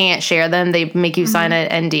 like you can't share them. They make you sign an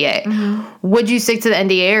NDA. Mm-hmm. Would you stick to the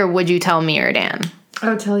NDA or would you tell me or Dan? I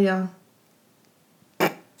would tell y'all.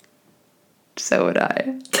 So would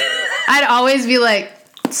I. I'd always be like,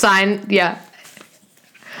 sign, yeah.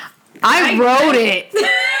 I wrote it.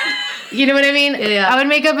 You know what I mean? Yeah. I would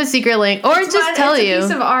make up a secret link or just tell you. It's a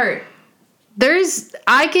piece of art.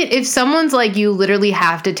 if someone's like, you literally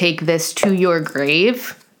have to take this to your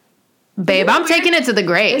grave, babe, I'm taking it to the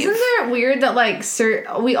grave. Isn't that weird that, like,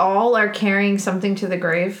 we all are carrying something to the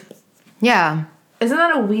grave? Yeah. Isn't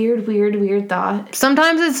that a weird thought?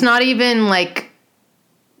 Sometimes it's not even, like,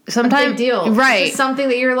 A big deal. Right. It's just something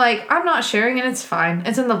that you're like, I'm not sharing and it's fine.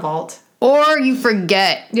 It's in the vault. Or you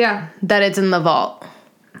forget Yeah. that it's in the vault.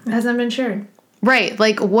 It hasn't been shared. Right.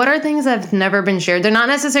 Like, what are things that have never been shared? They're not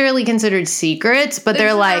necessarily considered secrets, but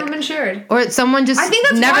they're like... never been shared. Or someone just I think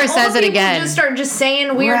that's never why says it again. Just start just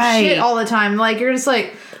saying weird shit all the time. Like, you're just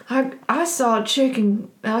like, I saw a chicken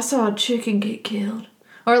get killed.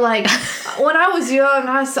 Or like, when I was young,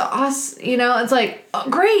 I saw, you know, it's like, oh,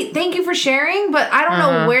 great, thank you for sharing, but I don't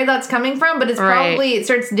know where that's coming from, but it's probably, it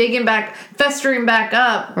starts festering back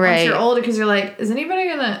up once you're older, because you're like, is anybody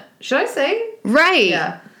should I say? Right.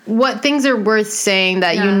 Yeah. What things are worth saying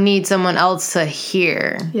that you need someone else to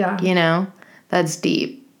hear? Yeah. You know? That's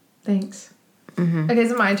deep. Thanks. Mm-hmm. Okay,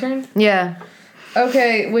 is it my turn? Yeah.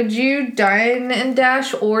 Okay, would you dine and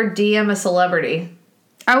dash or DM a celebrity?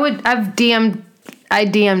 I DM'd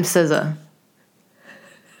SZA.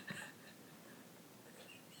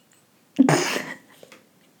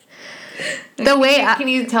 Can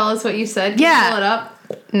you tell us what you said? Can you pull it up?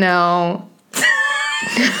 No.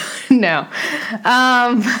 No.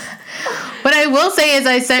 What I will say is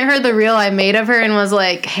I sent her the reel I made of her and was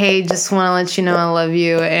like, hey, just want to let you know I love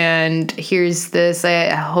you, and here's this.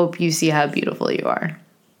 I hope you see how beautiful you are.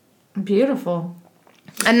 Beautiful.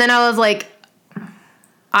 And then I was like,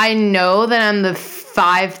 I know that I'm the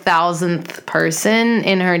 5,000th person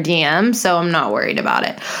in her DM, so I'm not worried about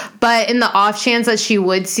it. But in the off chance that she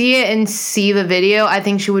would see it and see the video, I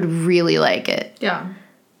think she would really like it. Yeah.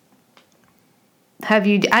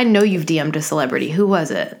 I know you've DM'd a celebrity. Who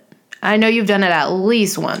was it? I know you've done it at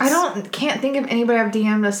least once. Can't think of anybody I've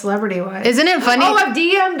DM'd a celebrity with. Isn't it funny? Oh, I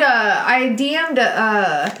DM'd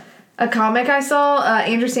a comic I saw,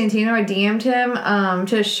 Andrew Santino. I DM'd him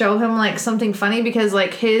to show him like something funny, because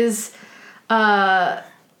like his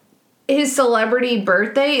celebrity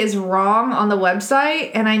birthday is wrong on the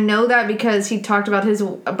website, and I know that because he talked about his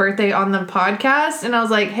birthday on the podcast, and I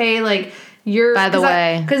was like, hey, like, by the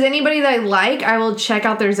way, because anybody that I like, I will check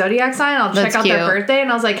out their zodiac sign. I'll check out their birthday, and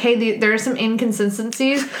I was like, hey, there are some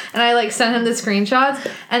inconsistencies, and I like sent him the screenshots,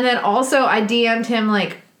 and then also I DM'd him,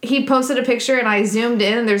 like, he posted a picture and I zoomed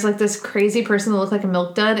in and there's like this crazy person that looked like a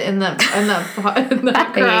milk dud in the crowd. And then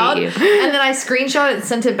I screenshot it and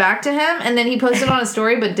sent it back to him, and then he posted on a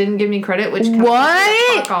story but didn't give me credit, which kind of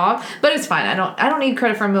fuck off. But it's fine. I don't need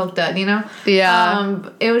credit for a milk dud, you know? Yeah.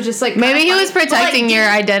 It was just like maybe he was protecting your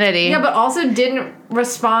identity. Yeah, but also didn't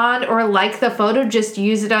respond or like the photo, just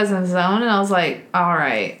use it as his own, and I was like, all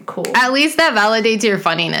right, cool. At least that validates your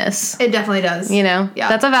funniness. It definitely does. You know? Yeah.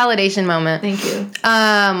 That's a validation moment. Thank you.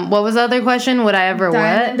 What was the other question? Would I ever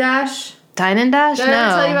Dine and dash? Dine and dash? Did I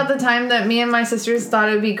ever tell you about the time that me and my sisters thought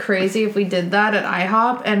it would be crazy if we did that at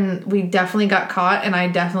IHOP, and we definitely got caught, and I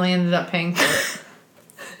definitely ended up paying for it?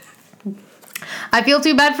 I feel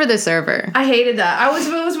too bad for the server. I hated that. It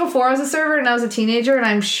was before I was a server and I was a teenager, and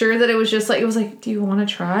I'm sure that it was just like, it was like, do you want to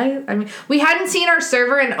try? I mean, we hadn't seen our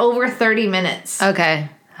server in over 30 minutes. Okay.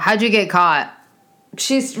 How'd you get caught?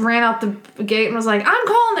 She ran out the gate and was like, I'm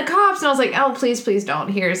calling the cops. And I was like, oh, please don't.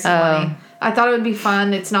 Here's some money. I thought it would be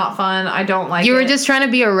fun. It's not fun. I don't like it. You were just trying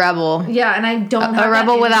to be a rebel. Yeah, and I don't have a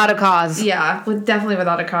rebel without a cause. Yeah, definitely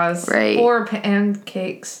without a cause. Right. Or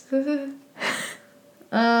pancakes. Okay.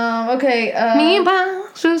 Are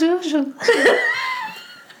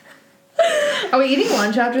we eating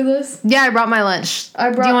lunch after this? Yeah, I brought my lunch. Do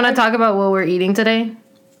you want to talk about what we're eating today?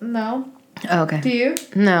 No. Oh, okay. Do you?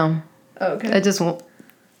 No. Okay. I just figured.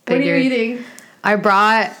 What are you eating? I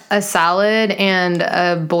brought a salad and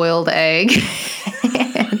a boiled egg,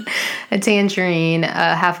 and a tangerine,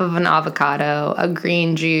 half of an avocado, a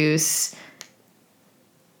green juice,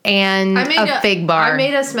 and a fig bar. I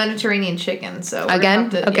made us Mediterranean chicken, so again?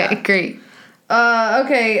 Great.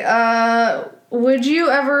 Okay. Would you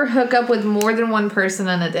ever hook up with more than one person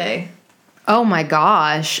in a day? Oh my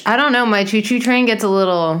gosh. I don't know. My choo-choo train gets a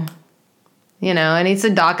little, it needs to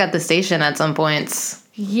dock at the station at some points.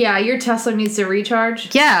 Yeah, your Tesla needs to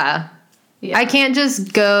recharge. Yeah. I can't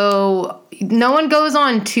just go. No one goes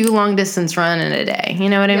on 2 long distance run in a day. You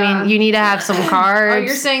know what I mean? You need to have some carbs. Oh,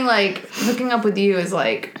 you're saying like hooking up with you is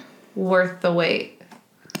like worth the wait.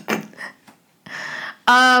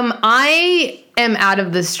 I am out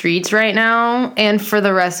of the streets right now and for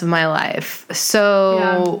the rest of my life.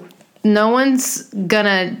 So no one's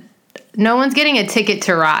getting a ticket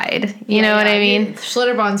to ride. You know what I mean?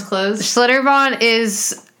 Schlitterbahn's closed. Schlitterbahn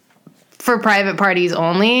is for private parties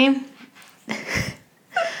only.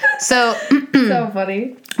 So So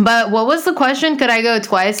funny. But what was the question? Could I go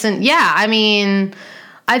twice? And yeah, I mean,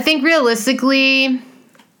 I think realistically,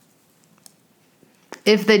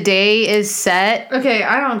 if the day is set. Okay,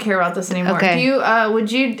 I don't care about this anymore. Okay. Do you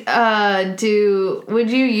would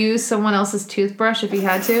you use someone else's toothbrush if you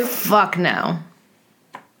had to? Fuck no.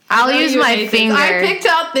 I'll No, use you my hate finger. things. I picked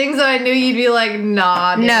out things that I knew you'd be like,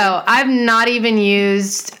 nah. Dude. No, I've not even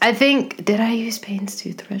used. I think, did I use Payne's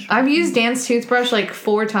toothbrush? I've used Dan's toothbrush like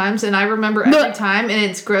 4 times, and I remember every time, and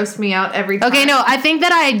it's grossed me out every time. Okay, no, I think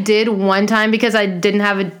that I did one time because I didn't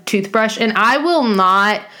have a toothbrush, and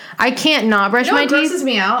I can't not brush my It teeth. grosses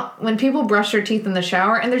me out when people brush their teeth in the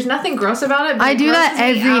shower, and there's nothing gross about it. But I do that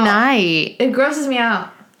every night. It grosses me out.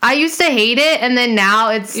 I used to hate it, and then now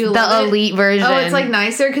it's You the love it? elite version. Oh, it's like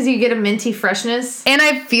nicer because you get a minty freshness. And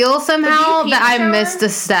I feel somehow pee that in the I shower? missed a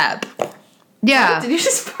step. Yeah. Did you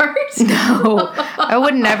just fart? No, I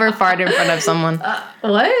would never fart in front of someone.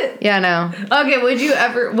 What? Yeah, no. Okay, would you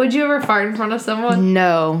ever fart in front of someone?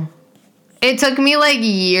 No. It took me like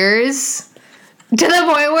years to the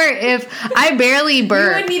point where if I barely You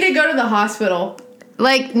burp. would need to go to the hospital.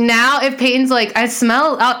 Like now, if Peyton's like, I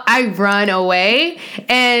smell, I run away,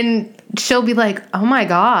 and she'll be like, "Oh my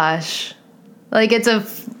gosh!" Like it's a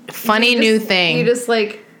funny new thing. You just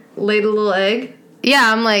like laid a little egg.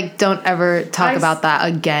 Yeah, I'm like, don't ever talk about that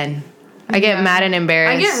again. I get mad and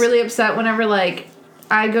embarrassed. I get really upset whenever like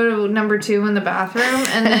I go to number 2 in the bathroom,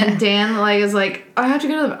 and then Dan like is like, I have to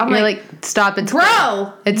go to the. I'm You're like, stop it,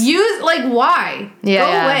 bro. It's use like why? Yeah,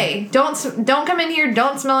 go yeah. away. Don't come in here.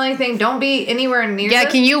 Don't smell anything. Don't be anywhere near. Yeah,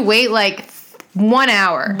 this. can you wait like 1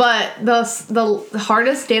 hour? But the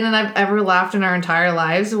hardest Dan and I've ever laughed in our entire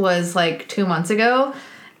lives was like 2 months ago,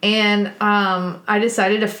 and I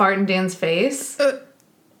decided to fart in Dan's face,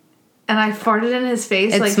 and I farted in his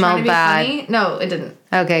face. It like smelled trying to be bad. funny. No, it didn't.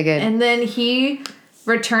 Okay, good. And then he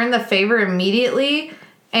returned the favor immediately,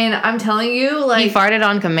 and I'm telling you, like, He farted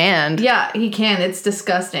on command. yeah, he can. It's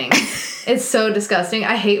disgusting. It's so disgusting.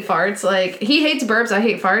 I hate farts. Like, he hates burps. I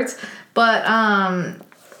hate farts. But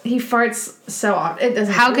he farts so often. It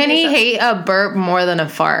doesn't. How can he hate a burp more than a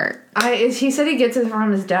fart? He said he gets it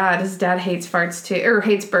from his dad. His dad hates farts too, or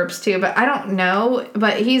hates burps too. But I don't know.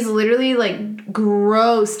 But he's literally like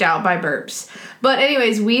grossed out by burps. But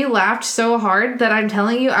anyways, we laughed so hard that I'm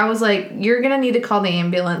telling you, I was like, "You're gonna need to call the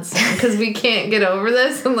ambulance because we can't get over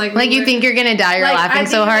this." And like Like you think you're gonna die? You're Like, I laughing think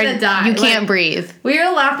so you're hard gonna die. you can't Like- breathe. we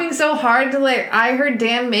were laughing so hard to like I heard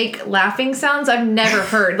Dan make laughing sounds I've never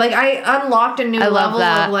heard. Like I unlocked a new I love level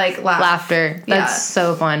that of like laughter. That's Yeah.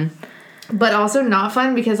 so fun. But also not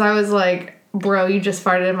fun because I was like, bro, you just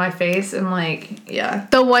farted in my face, and like, yeah.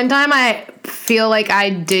 The one time I feel like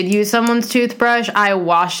I did use someone's toothbrush, I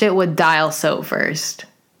washed it with dial soap first.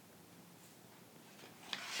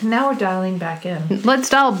 Now we're dialing back in. Let's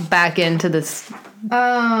dial back into this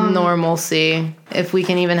normalcy, if we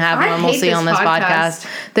can even have I hate normalcy this on this podcast.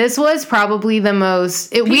 podcast. This was probably the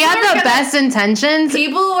most. We People had are the gonna- best intentions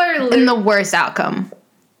People are and the worst outcome.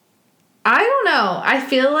 I don't know. I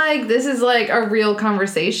feel like this is like a real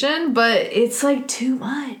conversation, but it's like too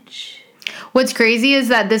much. What's crazy is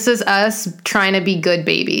that this is us trying to be good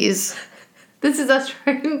babies. This is us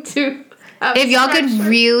trying to have If y'all could structure.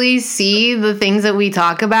 really see the things that we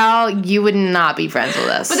talk about, you would not be friends with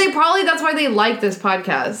us. But that's why they like this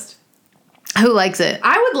podcast. Who likes it?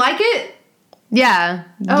 I would like it. Yeah,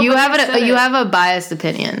 Oh, you but have you said you it. have a biased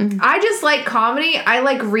opinion. I just like comedy. I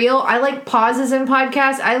like real. I like pauses in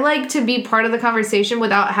podcasts. I like to be part of the conversation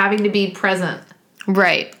without having to be present.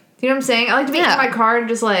 Right. You know what I'm saying? I like to be in my car and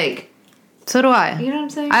just like, So do I. you know what I'm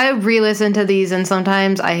saying? I re-listen to these, and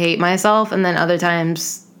sometimes I hate myself, and then other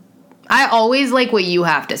times I always like what you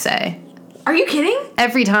have to say. Are you kidding?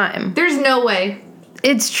 Every time. There's no way.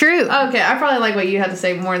 It's true. Okay, I probably like what you had to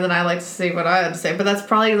say more than I like to say what I had to say, but that's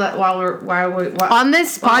probably like why On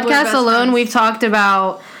this Well, we're podcast best alone, friends. we've talked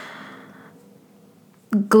about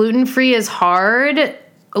gluten-free is hard,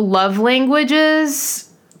 love languages,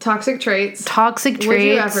 toxic traits. toxic traits. Would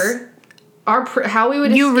you ever? How we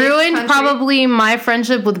would You escape the ruined country. probably my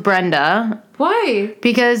friendship with Brenda Why?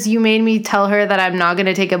 because you made me tell her that I'm not going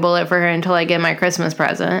to take a bullet for her until I get my Christmas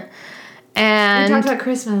present. We And talked about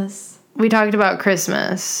Christmas. we talked about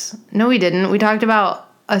Christmas. No, we didn't. We talked about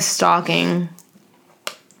a stocking.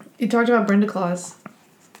 You talked about Brenda Claus.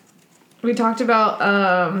 We talked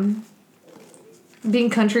about being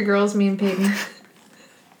country girls, me and Peyton.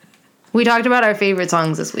 We talked about our favorite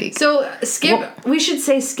songs this week. So we should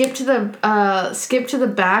say skip to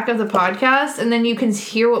the back of the podcast, and then you can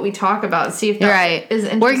hear what we talk about. See if that Right. is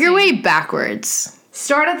interesting. Work your way backwards.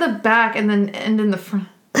 Start at the back and then end in the front.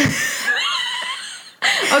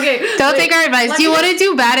 Okay. Don't take our advice. Do you want to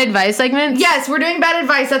do bad advice segments? Yes, we're doing bad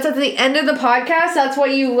advice. That's at the end of the podcast. That's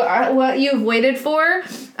what you've waited for.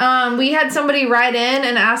 We had somebody write in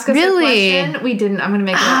and ask us a question. We didn't. I'm gonna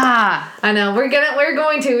make it up. I know. We're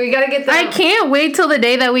going to. We gotta get them. I can't wait till the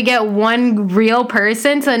day that we get one real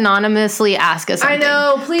person to anonymously ask us something. I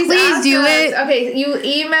know. Please do it. Okay, you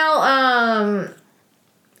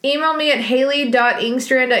email me at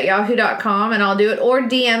haley.ingstrand@yahoo.com and I'll do it, or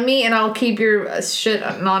DM me and I'll keep your shit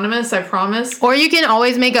anonymous, I promise. Or you can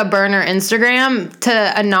always make a burner Instagram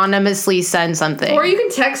to anonymously send something. Or you can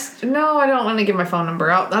text. No, I don't want to give my phone number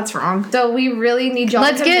out. That's wrong. So we really need y'all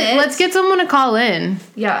Let's get someone to call in.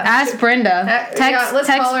 Yeah. Ask Brenda. Let's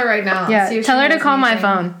call her right now. Yeah, tell her to call my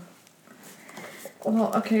phone.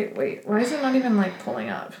 Well, okay, wait. Why is it not even, pulling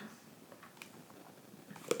up?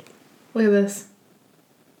 Look at this.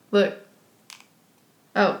 Look.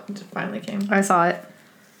 Oh, it finally came. I saw it.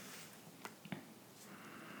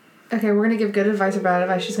 Okay, we're going to give good advice or bad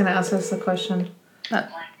advice. She's going to ask us a question.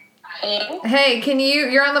 Hey,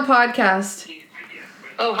 you're on the podcast.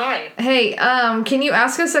 Oh, hi. Hey, can you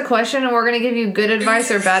ask us a question and we're going to give you good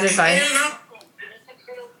advice or bad advice?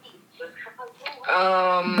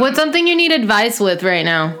 What's something you need advice with right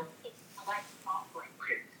now?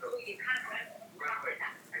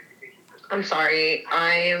 I'm sorry.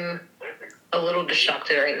 I'm a little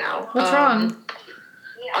distracted right now. What's wrong?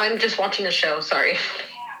 I'm just watching a show. Sorry.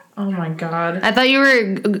 Oh my god. I thought you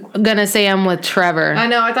were gonna say I'm with Trevor. I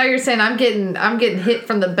know. I thought you were saying I'm getting hit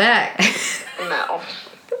from the back. No.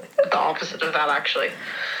 The opposite of that, actually.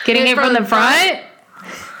 Getting hit from the front?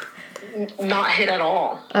 Not hit at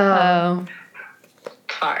all. Oh.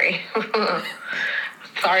 Sorry.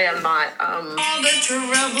 Sorry, I'm not.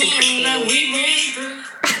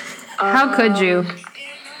 How could you?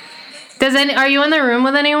 Are you in the room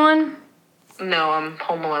with anyone? No, I'm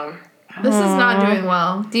home alone. This is not doing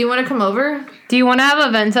well. Do you want to come over? Do you want to have a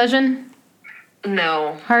vent session?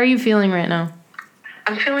 No. How are you feeling right now?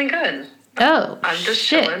 I'm feeling good. Oh, I'm just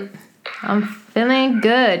shit. chilling. I'm feeling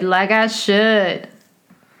good, like I should.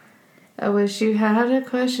 I wish you had a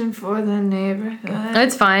question for the neighborhood.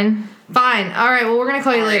 It's fine. Fine. All right. Well, we're gonna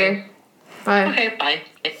call you later. Bye. Okay, bye.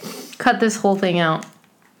 Cut this whole thing out.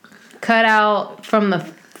 Cut out from the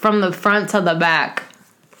front to the back.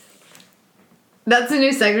 That's a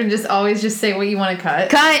new segment. Just always say what you want to cut.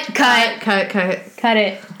 Cut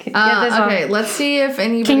it. Okay, let's see if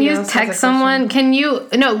anybody Can you else text has a someone? question. Can you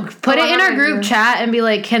put it in our group chat and be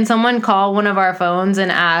like, can someone call one of our phones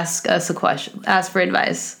and ask us a question? Ask for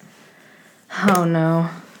advice. Oh no.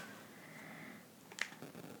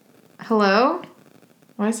 Hello?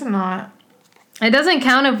 Why is it not? It doesn't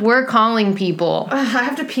count if we're calling people. I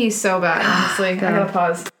have to pee so bad, honestly. I gotta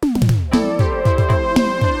pause.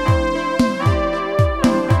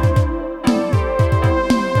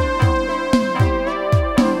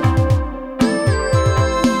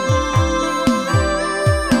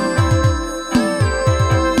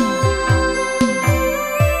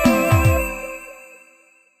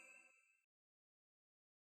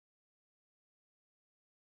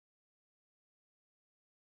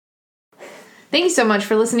 Thank you so much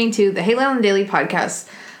for listening to the Haley on the Daily podcast.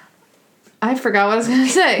 I forgot what I was going to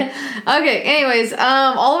say. Okay, anyways,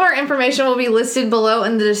 all of our information will be listed below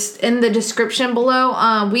in the description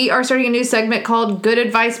below. We are starting a new segment called Good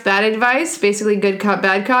Advice, Bad Advice, basically good cop,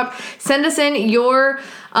 bad cop. Send us in your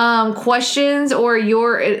questions or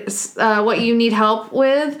your what you need help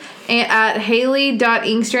with at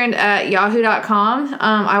haley.ingstrand@yahoo.com.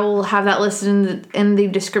 I will have that listed in the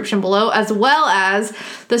description below, as well as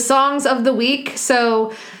the songs of the week.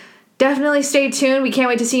 So definitely stay tuned. We can't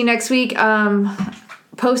wait to see you next week.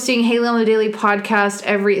 Posting Haley on the Daily podcast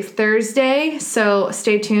every Thursday, so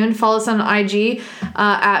stay tuned. Follow us on IG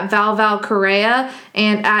at Val Correa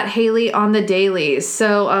and at Haley on the Dailies.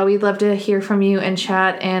 So we'd love to hear from you and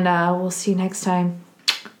chat, and we'll see you next time.